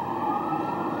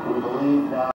 We believe now